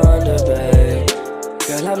ponder, babe.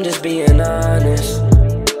 Girl, I'm just being honest.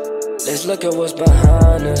 Let's look at what's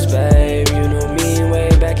behind us, babe. You knew me way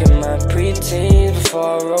back in my preteens,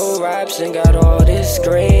 before I rolled raps and got all this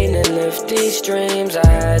green and lift these dreams. I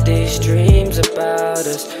had these dreams about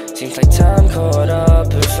us. Seems like time caught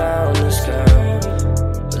up and found us, girl.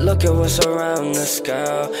 But look at what's around us,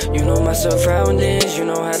 girl. You know my surroundings, you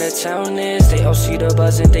know how the town is. They all see the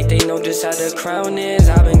buzz and think they know just how the crown is.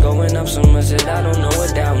 I've been going up so much that I don't know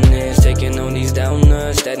what down is. Taking on these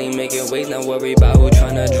downers, steady making waves, not worry about who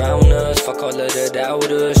tryna drown us. Fuck all of the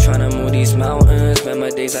doubters, tryna move these mountains.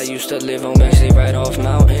 Remember days I used to live on Bexley right off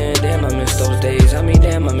mountain. Damn, I miss those days, I mean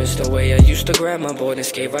damn, I miss the way I used to grab my board and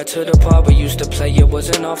skate right to the park we used to play. It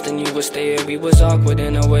wasn't often you would stay, we was awkward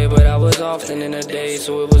in a way, but I was often in a day,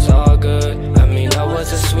 so it was all good. I mean, I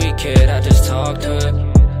was a sweet kid, I just talked good.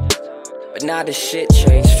 But now the shit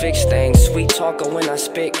changed, fix things. Sweet talker when I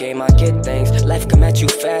spit game, I get things. Life come at you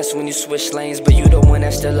fast when you switch lanes, but you the one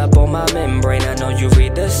that's still up on my membrane. I know you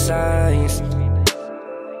read the signs.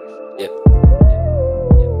 Yep.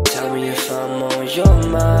 Tell me if I'm on your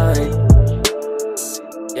mind.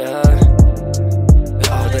 Yeah.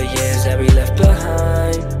 All the years that we left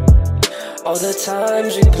behind. All the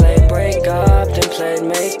times we played break up, then played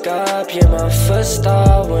make up. You're my first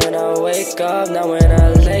star when I wake up. Now when I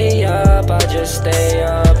lay up, I just stay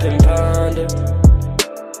up and ponder.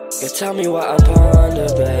 You tell me why I ponder,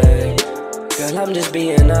 babe. Girl, I'm just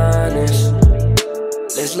being honest.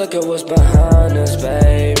 Let's look at what's behind us,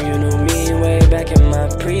 babe. You knew me way back in my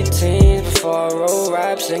preteens, before I rolled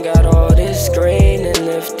raps and got all this green and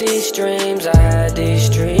lift these dreams. I had these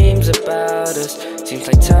dreams about us. Seems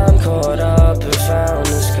like time caught up and found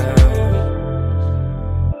us, girl.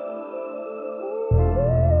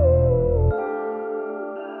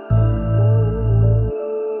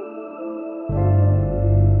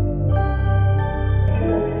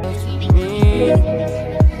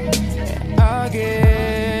 I'll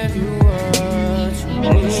give you what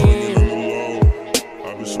you need.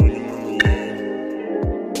 I've been swinging on the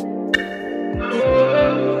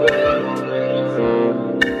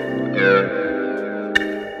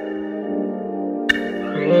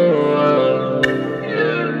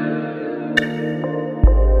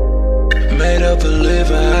Made up a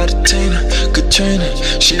liver out of Tina, Katrina.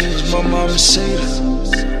 She was my mama Cedar.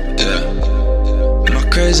 Yeah. My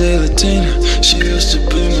crazy Latina. She used to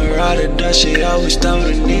be my ride or die. She always thought I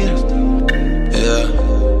need her. Yeah.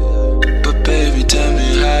 But baby, tell me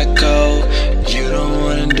how cold. You don't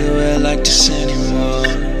wanna do it like this anymore.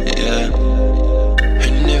 Yeah.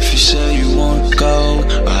 And if you say you wanna go,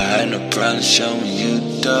 I had no problem showing you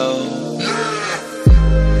though.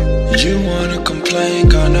 You wanna complain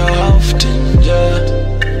kinda often, yeah,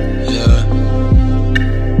 yeah.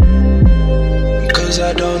 Cause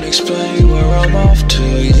I don't explain where I'm off to,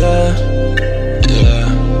 yeah, yeah.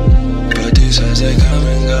 But these hoes, they come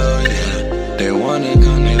and go, yeah. They wanna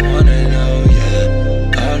come, they wanna know,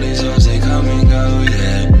 yeah. All these hoes, they come and go,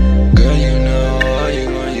 yeah. Girl, you know, all you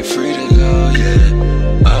want, you're free to go,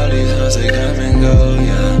 yeah. All these hoes, they come and go,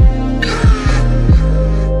 yeah.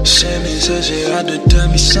 Sammy said she had to tell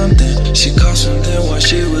me something. She caught something while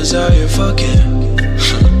she was out here fucking.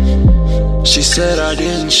 She said I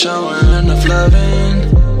didn't show her enough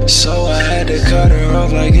loving. So I had to cut her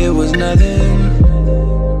off like it was nothing.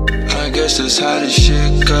 I guess that's how this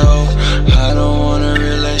shit go. I don't want a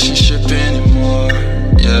relationship anymore,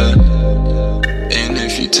 yeah. And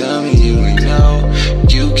if you tell me you ain't know,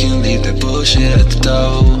 you can leave the bullshit at the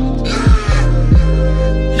door.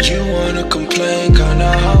 You wanna complain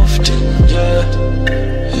kinda often, yeah,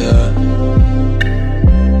 yeah.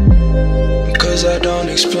 Cause I don't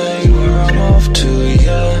explain where I'm off to,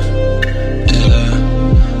 yeah, yeah.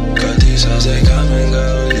 Got these hoes, they come and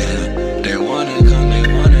go, yeah. They wanna come, they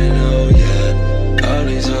wanna know, yeah. All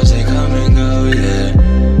these hoes, they come and go, yeah.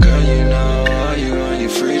 Girl, you know, all you want, you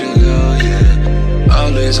free to go, yeah.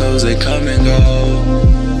 All these hoes, they come and go.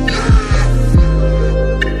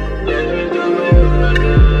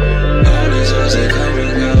 They come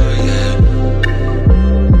and go, yeah.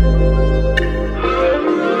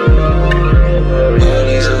 All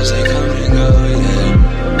these hoes, they come and go,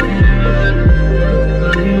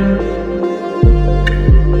 yeah.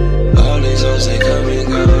 All these hoes, they come and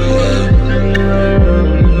go, yeah.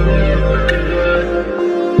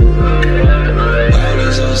 All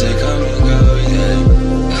these hoes, they come and go, yeah.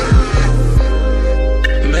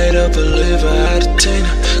 Made up a liver out of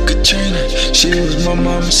Tina, Katrina. She was my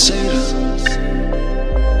mama Cedar.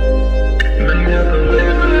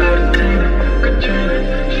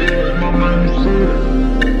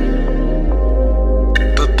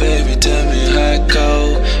 But baby, tell me how it go.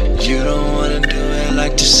 You don't wanna do it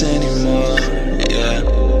like this anymore, yeah.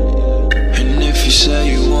 And if you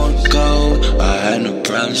say you wanna go, I had no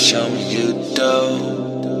problem showing you though.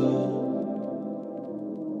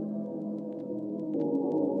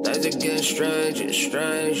 Things are getting stranger,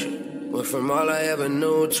 stranger. Went from all I ever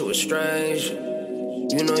knew to a stranger.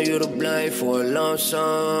 You know you to blame for a lump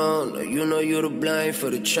sum. You know you to blame for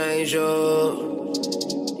the change up.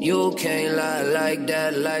 You can't lie like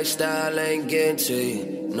that, lifestyle ain't getting to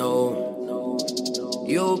you, no.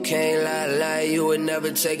 You can't lie like you would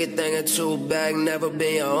never take a thing or two back, never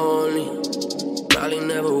be your only. Probably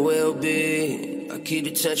never will be. I keep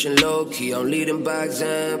the tension low key, I'm leading by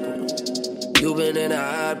example. You been in a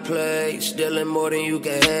hot place, stealing more than you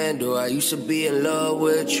can handle. I used to be in love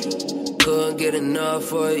with you, couldn't get enough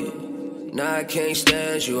for you. Now I can't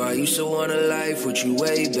stand you. I used to want a life with you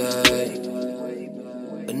way back,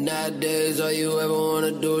 but nowadays all you ever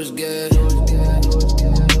wanna do is get.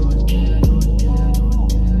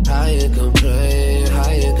 How you complain,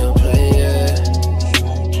 yeah.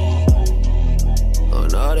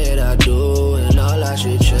 On all that I do and all I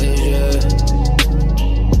should change, yeah.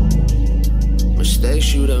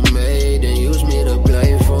 Mistakes you done made and use me to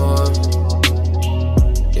blame for them.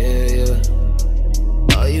 Yeah,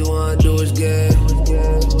 yeah. All you wanna do is get.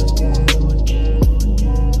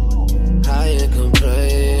 How you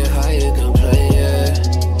complain, yeah.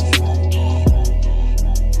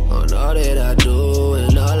 On all that I do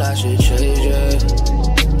and all I should change, yeah.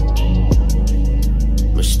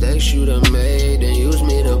 Mistakes you done made and use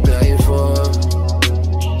me to blame for them.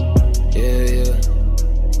 Yeah,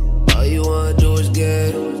 yeah. All you wanna do is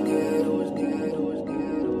get.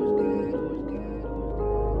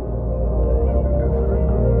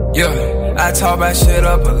 Yeah, I talk my shit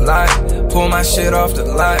up a lot, pull my shit off the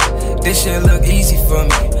lot. This shit look easy for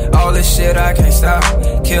me, all this shit I can't stop.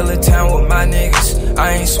 Kill a town with my niggas,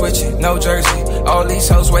 I ain't switching, no jersey. All these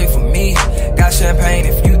hoes wait for me, got champagne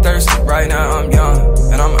if you thirsty. Right now I'm young,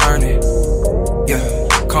 and I'm earning. Yeah,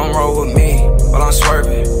 come roll with me, while I'm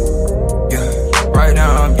swerving. Yeah, right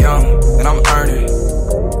now I'm young, and I'm earning.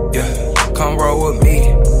 Yeah, come roll with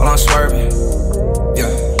me, while I'm swerving.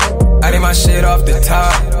 Yeah, I did my shit off the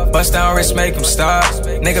top. Bust down wrist, make them stop.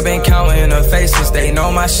 Nigga been counting the faces, they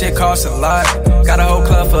know my shit costs a lot. Got a whole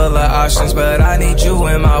club full of options, but I need you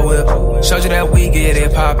in my whip. Showed you that we get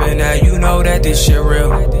it poppin', now you know that this shit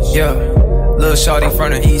real. Yeah, Lil' shorty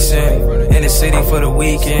from the east end, in the city for the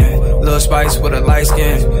weekend. Lil' Spice with a light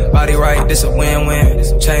skin, body right, this a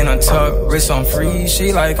win-win. Chain untucked, wrist on free,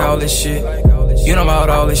 she like all this shit. You know about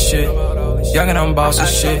all this shit, young and I'm boss of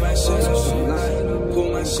shit.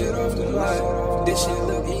 Pull my shit off the lot, this shit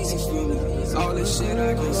look easy for me. All this shit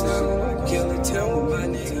I can't stop, kill the town with my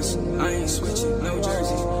niggas. I ain't switching, no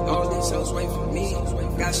jersey, all these hoes wait for me.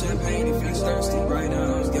 Got champagne if you thirsty, right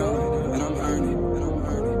now I'm young, and I'm earning.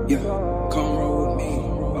 Yeah, come roll with me,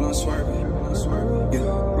 while I'm swerving. Yeah,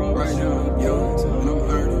 right now I'm young, and I'm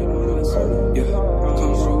earning. Yeah,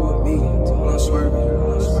 come roll with me, while I'm swerving.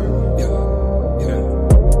 Yeah,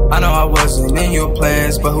 yeah. I know I wasn't in your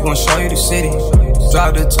plans, but who gon' show you the city?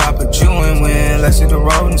 Drive the top of you and win, let's hit the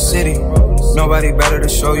road in the city. Nobody better to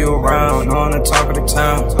show you around, on the top of the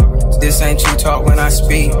town. This ain't cheap talk when I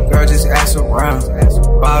speak, girl, just ask around.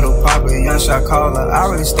 Bottle popper, young shot caller. I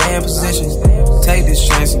already stay in position. Take this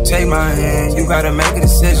chance and take my hand. You gotta make a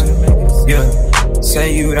decision. Yeah.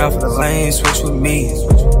 Say you down for the lane, switch with me.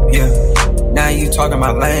 Yeah. Now you talking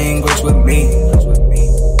my language with me.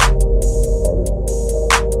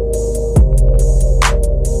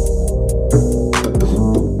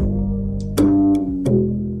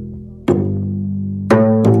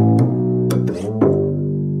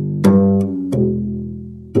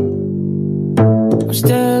 I'm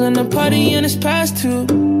still in the party and it's past 2.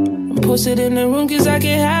 I'm posted in the room cause I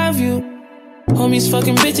can't have you. Homies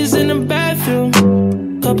fucking bitches in the bathroom.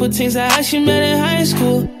 Couple things I actually met in high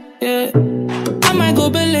school. Yeah, I might go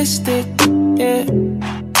ballistic. Yeah,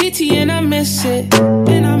 TT and I miss it.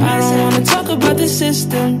 And I don't wanna talk about the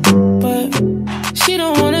system, but she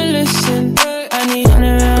don't wanna listen. I need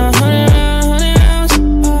 100 rounds, 100 rounds,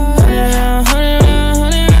 100 rounds, 100 rounds,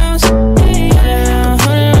 100 rounds, 100 rounds,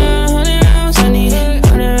 100 rounds, 100 rounds, 100 rounds. I need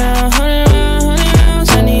 100 rounds, 100 rounds, 100 rounds.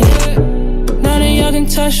 I need. Now that y'all can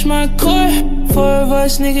touch my core. 4 of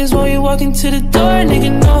us niggas when we walk into the door, nigga,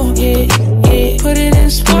 no, yeah, yeah. Put it in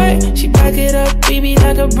sport, she back it up, baby,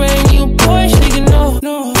 like a brand new Porsche, nigga,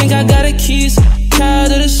 no. Think I got the keys,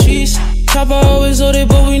 child of the streets. Chopper always loaded,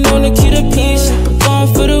 but we know the key to peace. Gone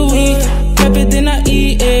for the week, prep it, then I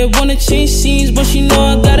eat it. Wanna change scenes, but she know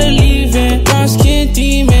I gotta leave it. Brown skin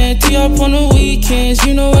demon, tee up on the weekends.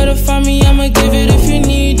 You know where to find me, I'ma give it if you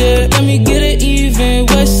need it. Let me get it even,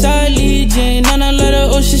 Westside Legion. On a lot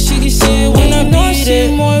of ocean, she can see it when I beat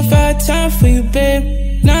it. More if I had time for you, babe.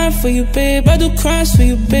 Not for you, babe, I do crimes for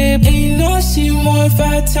you, babe. And you know I see you more if I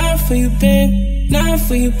had time for you, babe. Not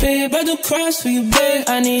for you, babe, I do crimes for you, babe.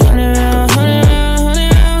 I need 100 rounds, 100 rounds,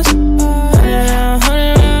 100 rounds,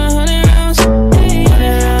 100 rounds, 100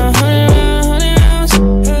 rounds, 100 rounds, 100 rounds,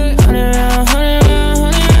 100 rounds, 100 rounds, 100 rounds,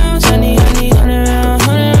 100 rounds. I need 100 rounds,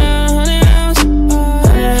 100 rounds, 100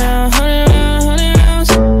 rounds, 100 rounds,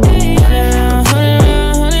 100 rounds, 100 rounds, 100 rounds, 100 rounds,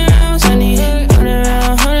 100 rounds. I need 100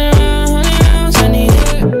 rounds, 100 rounds, 100 rounds. I need.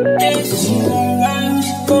 Yeah, she gon' ride,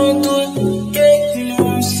 she gon' do it. Yeah, you know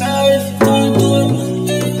I'm sorry if you gon' do it.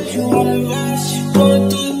 Yeah, you wanna ride, she gon'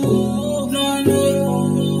 do it. No, I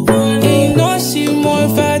know. And you know I see you more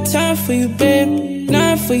if I had time for you, babe.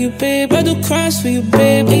 Not for you, babe, I do crimes for you,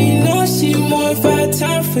 babe. And you know I see you more if I had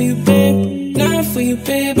time for you, babe. Not for you,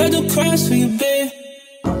 babe, I do crimes for you, babe.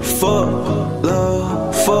 Fuck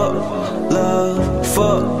love, fuck love,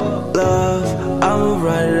 fuck love. I'ma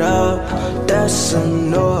run it up. That's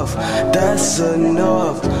enough, that's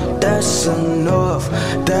enough, that's enough,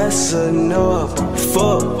 that's enough.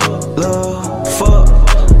 Fuck love, fuck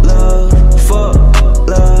love, fuck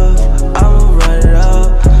love. I'ma run it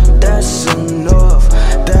up. That's enough,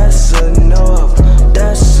 that's enough,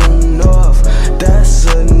 that's enough, that's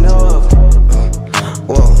enough.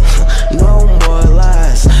 Whoa, no more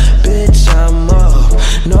lies, bitch, I'm up.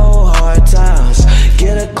 No hard times,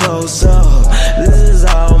 get a close up. This is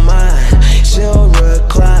all mine, she'll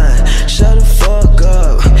recline. Shut the fuck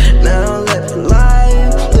up, now let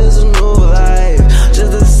life. This is a new life,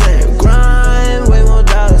 just the same grind, way more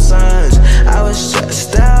dollar signs. I was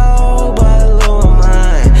stressed out by the low of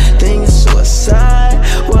mine, thinking suicide,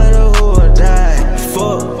 what a who would die.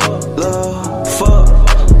 Fuck love, fuck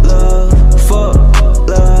love, fuck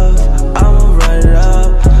love. I'ma run it up.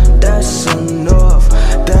 That's enough,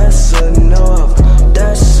 that's enough,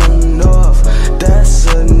 that's enough, that's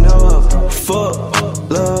enough. Fuck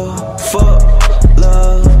love, fuck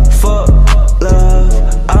love, fuck love.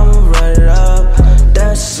 I'ma run it up.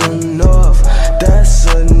 That's enough, that's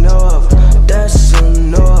enough, that's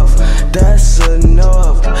enough, that's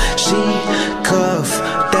enough. She cuff,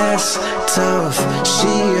 that's tough.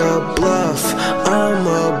 She a bluff, I'm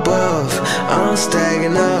above. I'm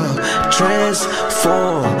stacking up,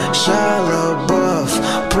 transform, Shia LaBeouf.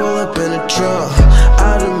 Pull up in a truck,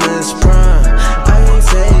 Optimus Prime. I can't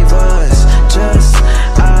save us, just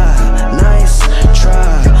nice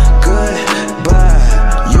try. Goodbye,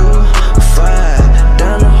 you fired.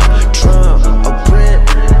 Donald Trump, a print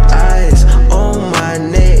eyes on my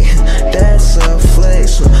neck. That's a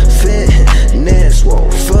flex, fitness, whoa,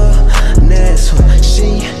 finesse. She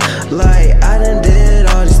like, I done did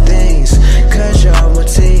all these things, cause you're my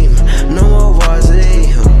team. No more varsity,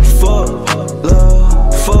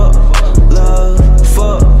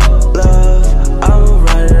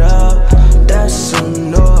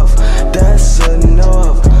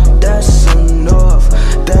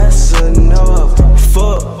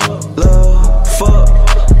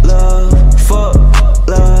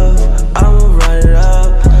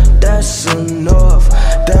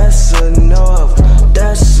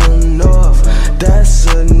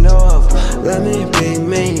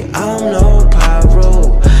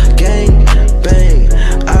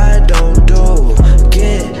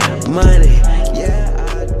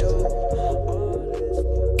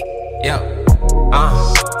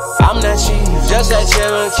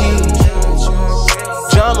 Cherokee.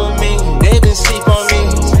 Drama me, they been sleep on me.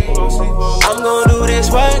 I'm gon' do this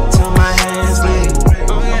work till my hands bleed.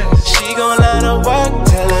 She gon' line up work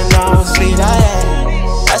till her nose bleed.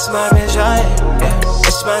 That's my bitch,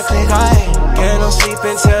 it's my clique, can't no sleep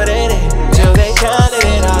until they dead. Till they count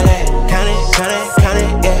it, count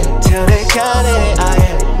it, yeah. Till they count it,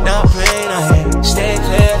 not playing, stay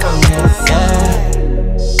clear from here,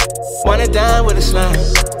 yeah. Wanna dine with a slime,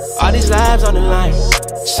 all these lives on the line.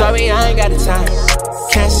 Sorry, I ain't got the time.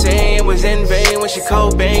 Can't say it was in vain when she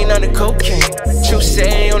Cobain on the cocaine. True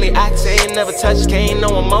say, only octane, never touch cane, no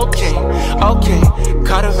I'm okay. Okay,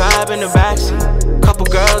 caught a vibe in the backseat. Couple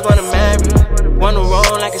girls wanna marry, wanna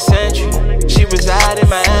roll like a century. She reside in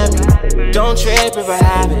Miami, don't trip if I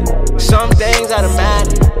have it. Some things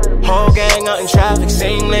automatic, whole gang out in traffic.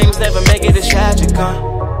 Same names never make it as tragic,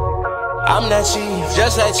 I'm that chief,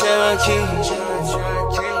 just like Cherokee.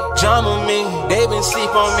 Drama me, they been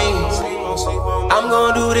sleep on me. I'm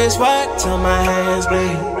gon' do this work till my hands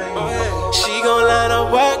bleed. She gon' line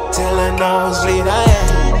up work till her nose bleed.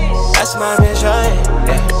 That's my bitch,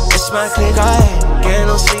 it's my clique, can't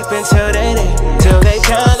no sleep until they dead. Till they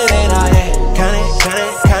count it, count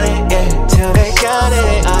it, yeah. Till they count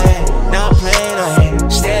it, not playing,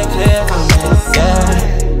 stay clear from that, yeah.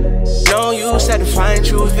 No use at the fine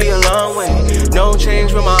truth be a long way. No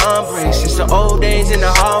change with my embrace. Since the old days in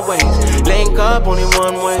the hallways. Link up only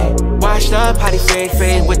one way. Washed up, how they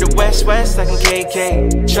fade with the west like in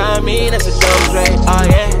KK. Try me, that's a dumb grade, oh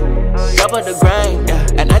yeah. Double the grind,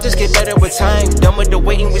 yeah. And I just get better with time. Done with the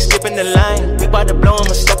waiting, we skipping the line. We bout to blow,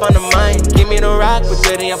 I'ma step on the mind. Give me the rock, we're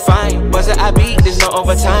good and you're fine. Buzzer I beat, there's no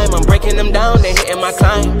overtime. I'm breaking them down, they hitting my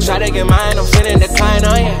climb. Try to get mine, I'm feeling decline,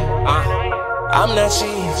 oh yeah. I'm that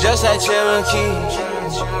chief, just like Cherokee.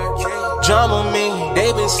 Drama me,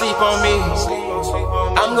 they been sleep on me.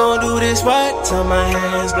 I'm gon' do this work till my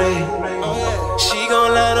hands bleed. She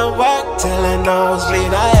gon' line up work till her nose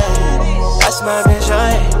bleed. That's my bitch,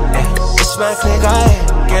 it's my clique,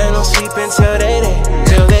 can't no sleep until they dead.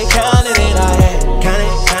 Till they count it, count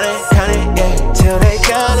it, yeah. Till they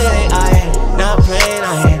count it, not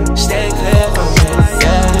playing, stay clear from it,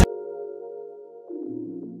 yeah.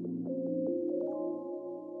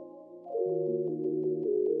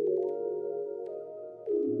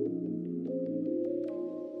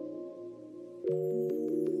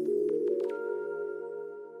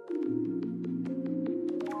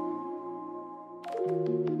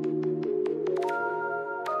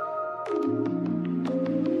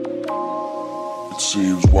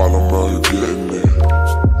 Seems while I'm out here getting it.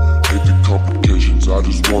 Hate the complications, I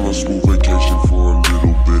just want a smooth vacation for a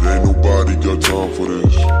little bit. Ain't nobody got time for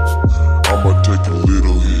this. I'ma take a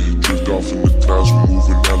little hit, drift off in the clouds, we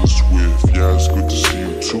moving hella swift. Yeah, it's good to see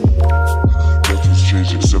you too. Nothing's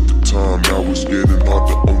changed except the time, now it's getting hard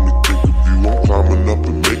to only think of you. I'm climbing up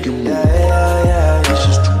and making moves. This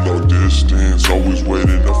is too long distance, always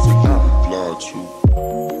waiting up for you to reply to.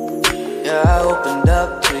 Yeah, I opened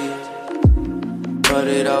up to you, but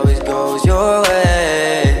it always goes your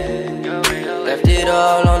way. Left it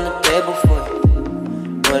all on the table for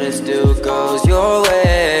you, but it still goes your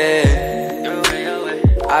way.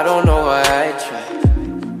 I don't know why I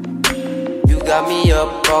tried. You got me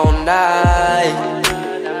up all night,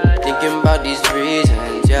 thinking about these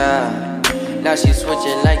reasons, yeah. Now she's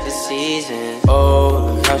switching like the seasons.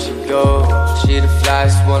 Oh, look how she go. She the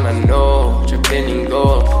flyest one I know, dripping in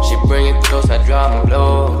gold. She bring it close, I drop and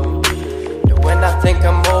blow. When I think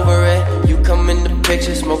I'm over it, you come in the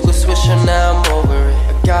picture, smoke a swisher, now I'm over it.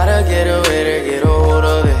 I gotta get away to get a hold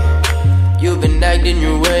of it. You've been acting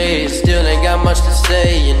your way, still ain't got much to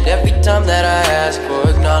say. And every time that I ask for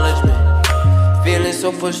acknowledgement, feeling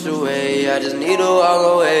so pushed away, I just need to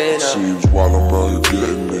walk away now. Seems while I'm out here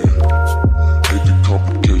getting it. Hate the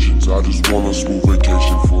complications, I just want a smooth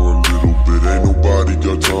vacation for a little bit. Ain't nobody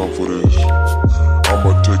got time for this.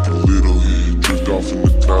 I'ma take a little hit, drift off in the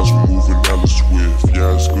clouds, we moving hella swift.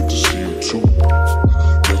 Yeah, it's good to see you too.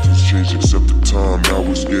 Nothing's changed except the time, now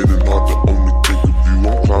it's getting hard to only think of you.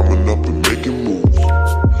 I'm climbing up and making moves.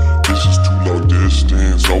 This is too long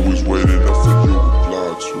distance, always waiting up for you to reply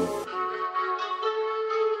to.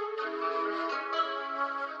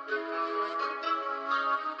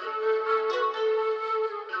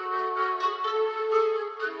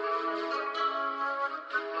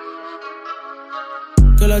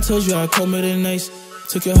 Girl, I told you I'd come with it nice.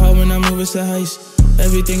 Took it hard when I move, it's a heist.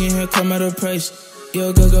 Everything in here come at a price.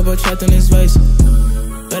 Yo, go, but trapped in this vice.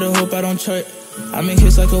 Better hope I don't chart. I make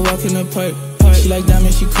hits like a walk in the park. She like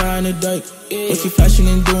diamonds, she cry in the dark. But you flashing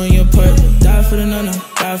and doing your part. Die for the nana,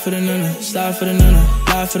 die die for the nana, slide for the nana,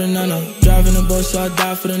 lie for the nana. Driving the boat, so I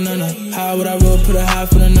die for the nana. How would I roll, put a high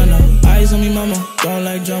for the nana? Eyes on me, mama, don't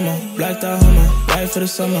like drama. Blacked out Hummer, right for the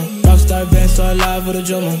summer. Rockstar band, so I live with a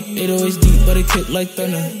drummer. 808's deep, but it kick like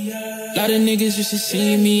thunder. Lot of niggas used to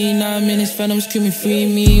see me. 9 minutes, phantoms screaming free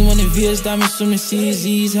me. When the VS diamonds swimming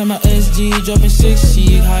CZs. Had my SG dropping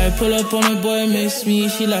 6G. High pull up on a boy, miss me.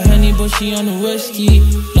 She like honey, but she on the whiskey.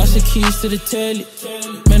 Lost the keys to the telly.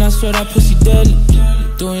 Man, I swear that pussy deadly.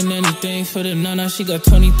 Doing anything for the nana. She got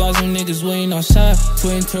 20,000 niggas waiting outside.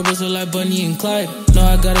 Twin turbos look like Bunny and Clyde. No,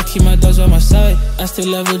 I gotta keep my dogs on my side. I still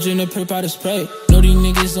leverage in the perp out of spray. Know these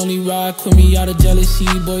niggas only rock with me out of jealousy.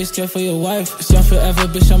 Boys care for your wife. It's young forever,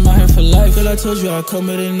 bitch, I'm out here for life. Girl, I told you I'd come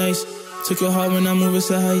with it nice. Took your heart when I move,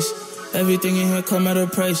 it's a heist. Everything in here come at a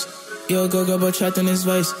price. Yo, go, but trapped in this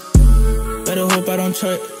vice. Better hope I don't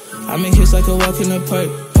chart. I make hits like a walk in the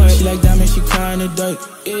park. She like diamonds, she cry in the dark.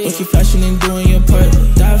 But keep flashing and doing your part.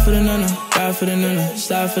 Die for the nana, die for the nana.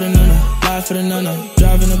 Slide for the nana, lie for the nana.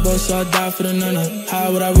 Driving the boat, so I die for the nana.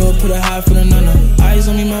 How would I roll, put a high for the nana? Eyes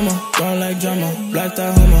on me, mama, don't like drama. Blacked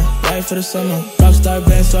out Hummer, right for the summer. Rockstar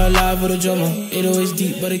band, so I live with a drummer. 808's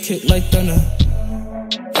deep, but it kick like thunder.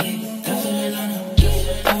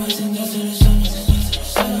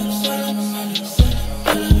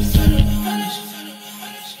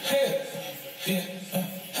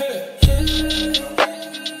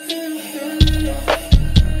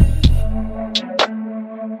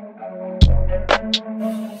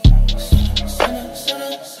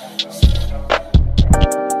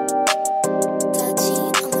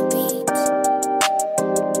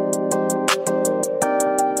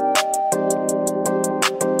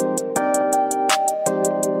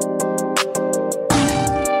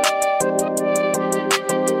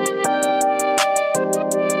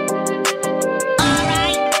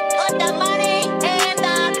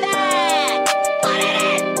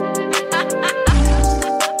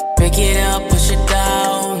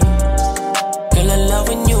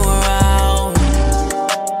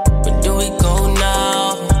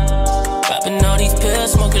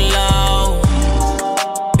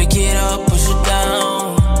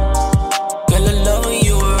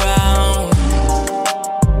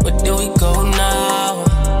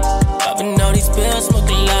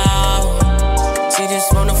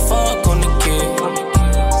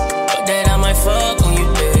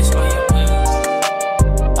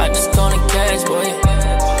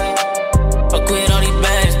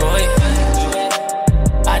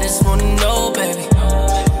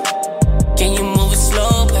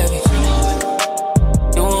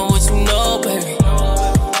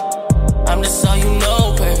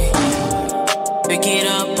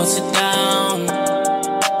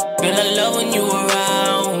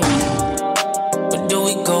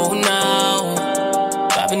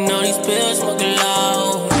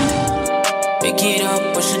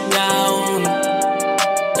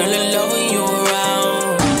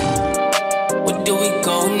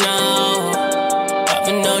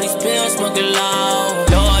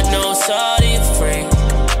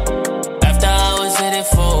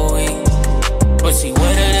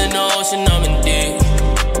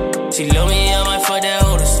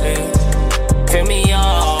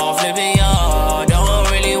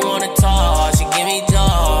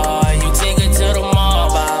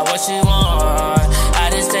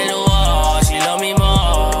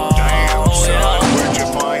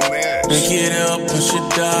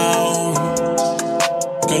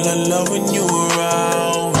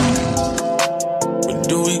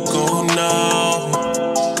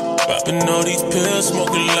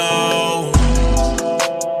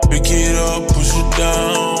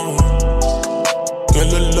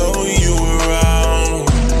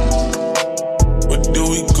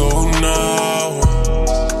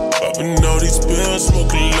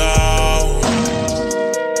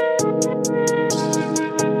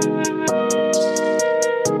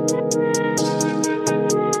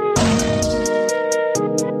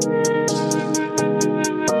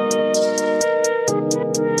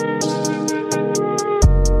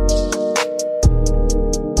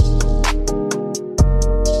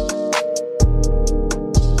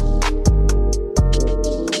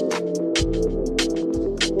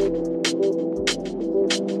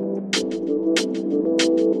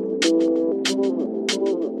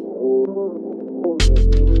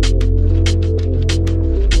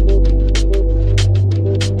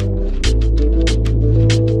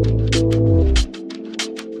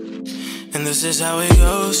 This is how it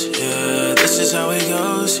goes, yeah. This is how it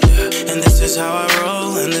goes, yeah. And this is how I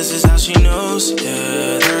roll, and this is how she knows,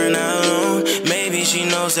 yeah. Her not alone, maybe she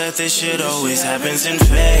knows that this shit always happens in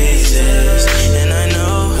phases. And I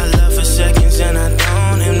know I love for seconds and I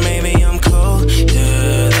don't.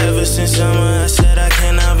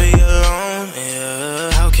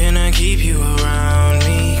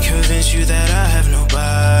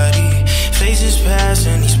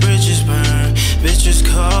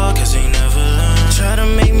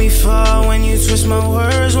 my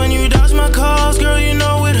words, when you dodge my calls, girl, you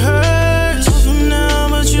know it hurts. From now,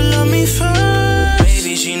 but you love me first.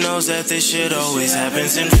 Baby, she knows that this shit always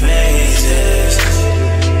happens in phases.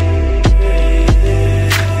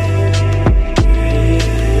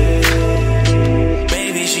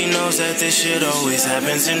 Baby, she knows that this shit always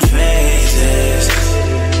happens in phases.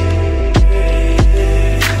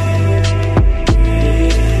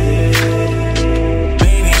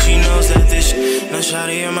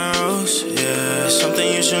 Shawty in my rose, yeah, something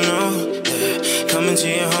you should know, yeah. Coming to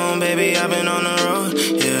your home, baby, I've been on the road,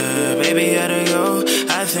 yeah. Baby, gotta go,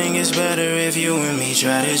 I think it's better if you and me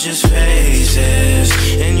try to just face this.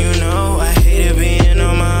 And you know, I hate it being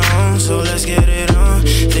on my own, so let's get it on.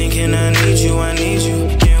 Thinking I need you,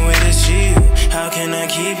 can't wait to see you. How can I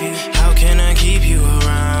keep you, how can I keep you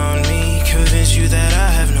around me? Convince you that I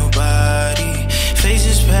have nobody.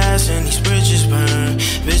 Faces pass and these bridges burn.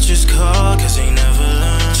 Bitches call cause they never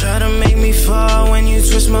learn. Try to make me fall when you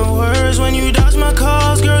twist my words. When you dodge my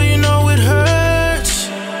calls, girl, you know it hurts.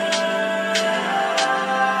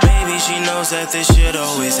 Baby, she knows that this shit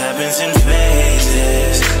always happens in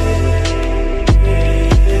phases.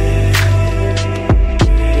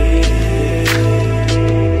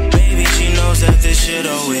 Baby, she knows that this shit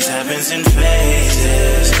always happens in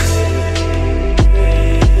phases.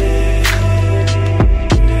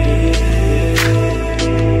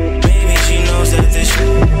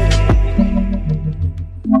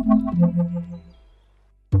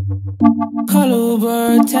 Call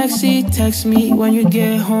Uber, taxi, text me when you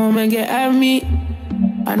get home and get at me.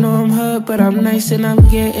 I know I'm hurt, but I'm nice and I'm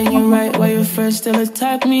getting you right while your friends still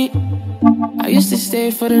attack me. I used to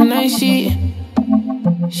stay for the night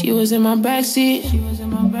she was in my backseat.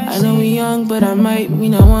 I know we young, but I might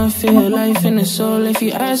mean I wanna feel life in the soul if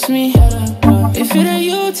you ask me. If it ain't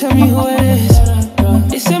you, tell me who it is.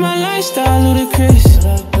 They say my lifestyle ludicrous.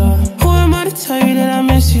 Who am I to tell you that I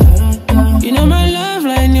miss you? You know my love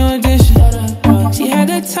like new edition. She had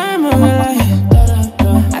the time of her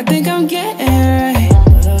life. I think I'm getting it right.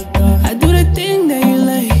 I do the thing that you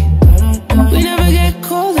like. We never get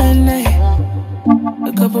cold at night.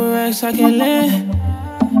 A couple racks I can lend.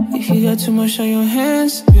 If you got too much on your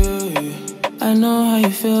hands, I know how you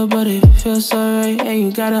feel, but it feels so right. And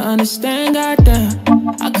you gotta understand, goddamn,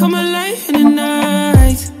 I come alive in the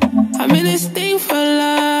night. I'm in this thing for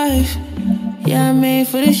life. Yeah, I'm made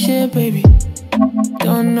for this shit, baby.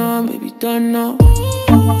 Don't know, baby, don't know.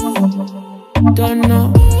 Don't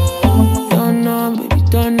know. Don't know, baby,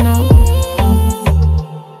 don't know.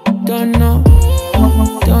 Don't know.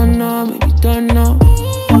 Don't know, baby, don't know.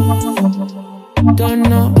 Don't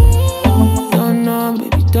know. Don't know,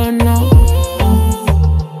 baby, don't know.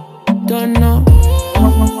 Don't know.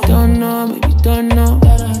 Don't know, baby, don't know.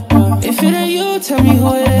 If it ain't you, tell me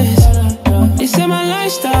who it is. They say my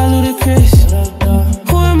lifestyle ludicrous.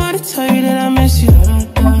 Who am I to tell you that I miss you?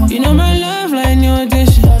 You know my love like new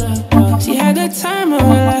edition. She had the time of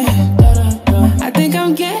her life. I think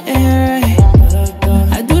I'm getting it right.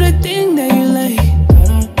 I do the thing that you like.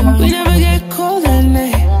 We never get cold at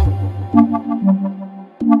night.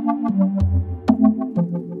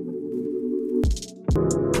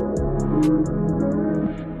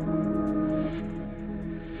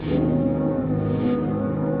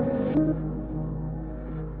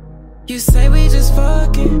 You say we just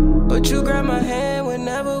fucking, but you grab my hand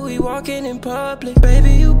whenever we walking in public.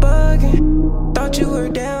 Baby, you bugging. Thought you were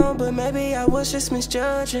down, but maybe I was just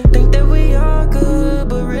misjudging. Think that we are good,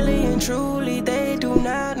 but really and truly they do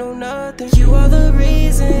not know nothing. You are the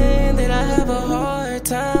reason that I have a hard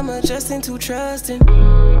time adjusting to trusting.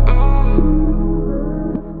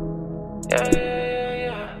 Yeah, yeah, yeah,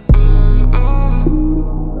 yeah.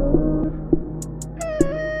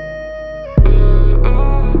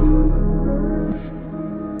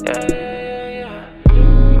 Yeah, yeah, yeah,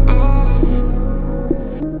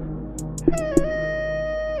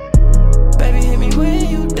 Baby, hit me when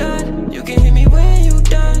you done. You can hit me when you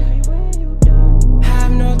done.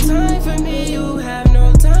 Have no time for me, you have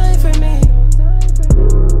no time for me.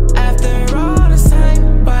 After all this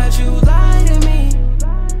time, why'd you lie to me?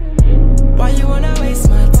 Why you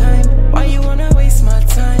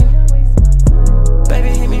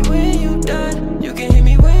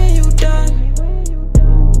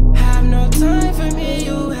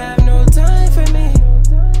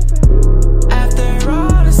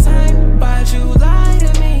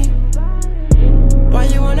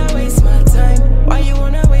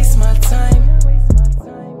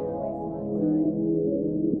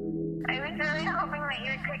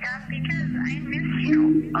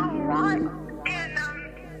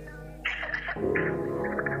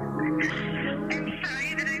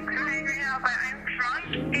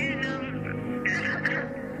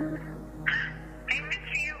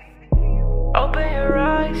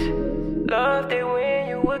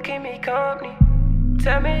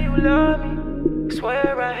Tell me you love me.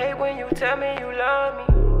 Swear I hate when you tell me you love me.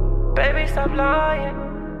 Baby, stop lying.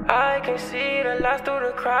 I can see the lies through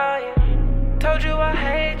the crying. Told you I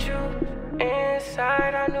hate you.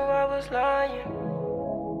 Inside I knew I was lying.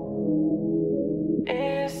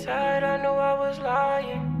 Inside I knew I was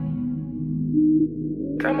lying.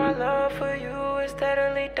 Girl, my love for you is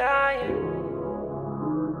steadily dying.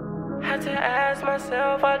 Had to ask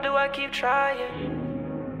myself, why do I keep trying?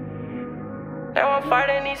 Now I'm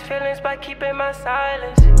fighting these feelings by keeping my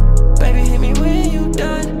silence. Baby, hit me when you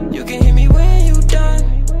done. You can hit me when you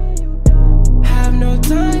done. Have no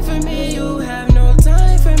time for me, you have no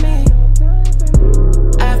time for me.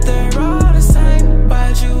 After all the time,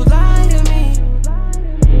 why'd you lie to me?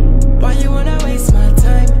 Why you wanna waste my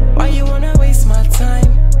time? Why you wanna waste my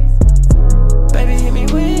time? Baby, hit me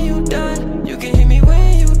when you done. You can hit me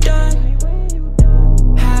when you done.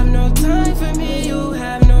 Have no time for me, you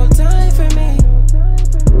have no time for me.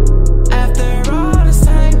 After all this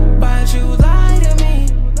time, why'd you lie to me?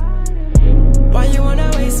 Why you wanna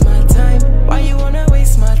waste my time? Why you wanna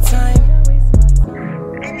waste my time?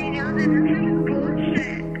 And you know this is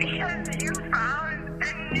bullshit because you found a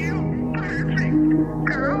new perfect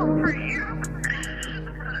girl for you.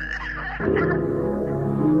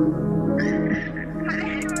 But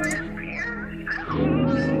you miss you so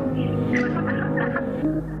much.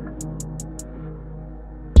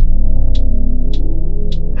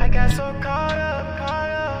 I got so caught up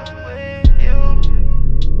with you,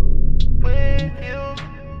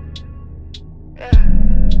 yeah.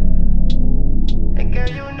 And girl,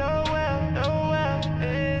 you know well,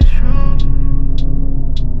 it's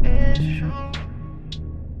true,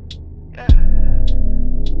 yeah.